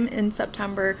 sometime in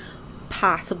September,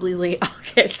 possibly late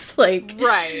August. Like,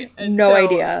 right. And no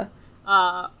idea.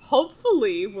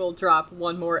 Hopefully we'll drop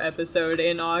one more episode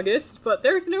in August, but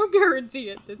there's no guarantee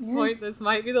at this point. This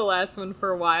might be the last one for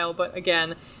a while, but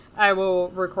again, I will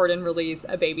record and release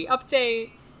a baby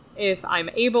update. If I'm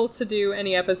able to do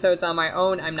any episodes on my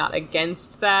own, I'm not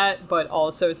against that, but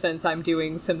also since I'm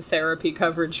doing some therapy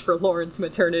coverage for Lauren's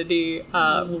maternity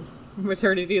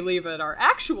leave at our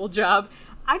actual job,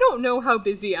 I don't know how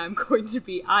busy I'm going to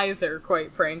be either,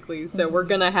 quite frankly, so we're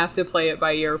gonna have to play it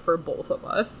by ear for both of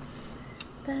us.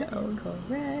 That is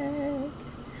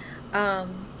correct.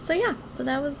 So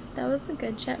that was a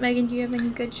good chat. Megan, do you have any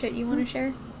good shit you want to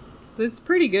share? It's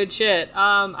pretty good shit.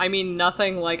 I mean,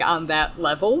 nothing like on that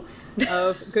level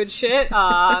of good shit.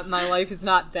 My life is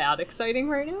not that exciting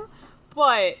right now,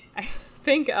 but I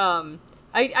think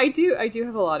I do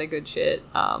have a lot of good shit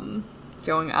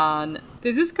going on.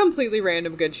 This is completely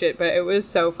random good shit, but it was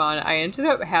so fun. I ended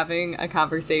up having a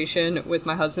conversation with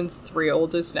my husband's 3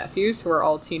 oldest nephews, who are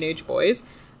all teenage boys,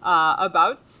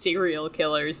 about serial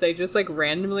killers. They just, like,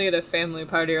 randomly at a family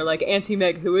party are like, Auntie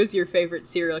Meg, who is your favorite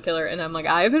serial killer? And I'm like,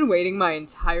 I have been waiting my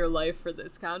entire life for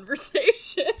this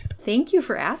conversation. Thank you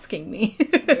for asking me.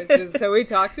 So we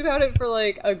talked about it for,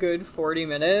 like, a good 40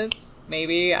 minutes.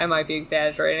 Maybe. I might be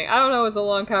exaggerating. I don't know. It was a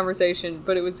long conversation,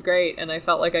 but it was great, and I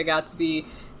felt like I got to be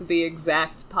the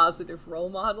exact positive role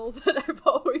model that I've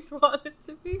always wanted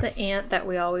to be. The aunt that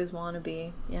we always want to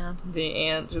be, yeah. The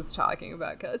aunt just talking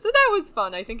about cuz. So that was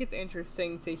fun. I think it's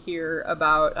interesting to hear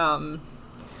about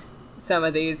some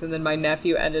of these, and then my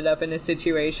nephew ended up in a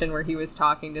situation where he was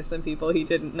talking to some people he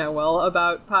didn't know well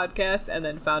about podcasts, and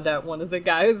then found out one of the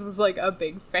guys was, like, a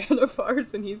big fan of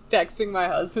ours, and he's texting my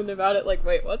husband about it, like,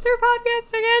 wait, what's her podcast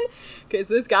again? Because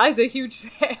this guy's a huge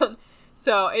fan.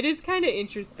 So it is kind of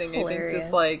interesting, I think,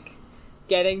 just, like,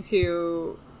 getting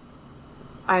to,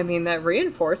 I mean, that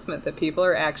reinforcement that people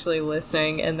are actually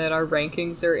listening and that our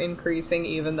rankings are increasing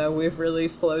even though we've really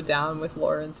slowed down with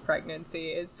Lauren's pregnancy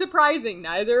is surprising.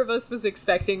 Neither of us was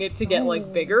expecting it to get,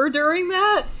 like, bigger during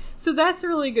that. So that's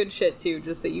really good shit, too,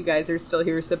 just that you guys are still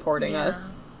here supporting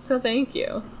us. So thank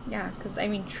you. Yeah, because, I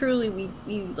mean, truly, we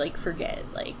like, forget,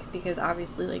 like, because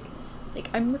obviously, like,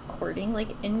 I'm recording, like,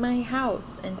 in my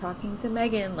house and talking to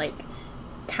Megan, like,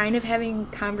 kind of having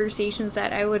conversations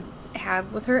that I would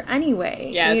have with her anyway.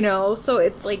 Yes. You know? So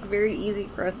it's, like, very easy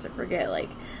for us to forget, like,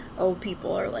 oh,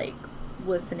 people are, like,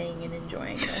 listening and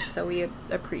enjoying this. So we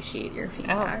appreciate your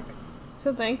feedback. Oh.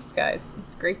 So thanks, guys.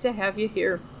 It's great to have you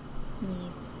here.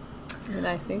 Yes. And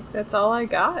I think that's all I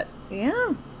got.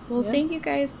 Yeah. Well, thank you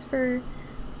guys for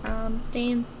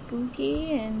staying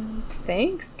spooky, and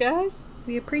thanks, guys.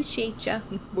 we appreciate ya.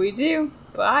 We do.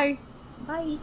 Bye. Bye.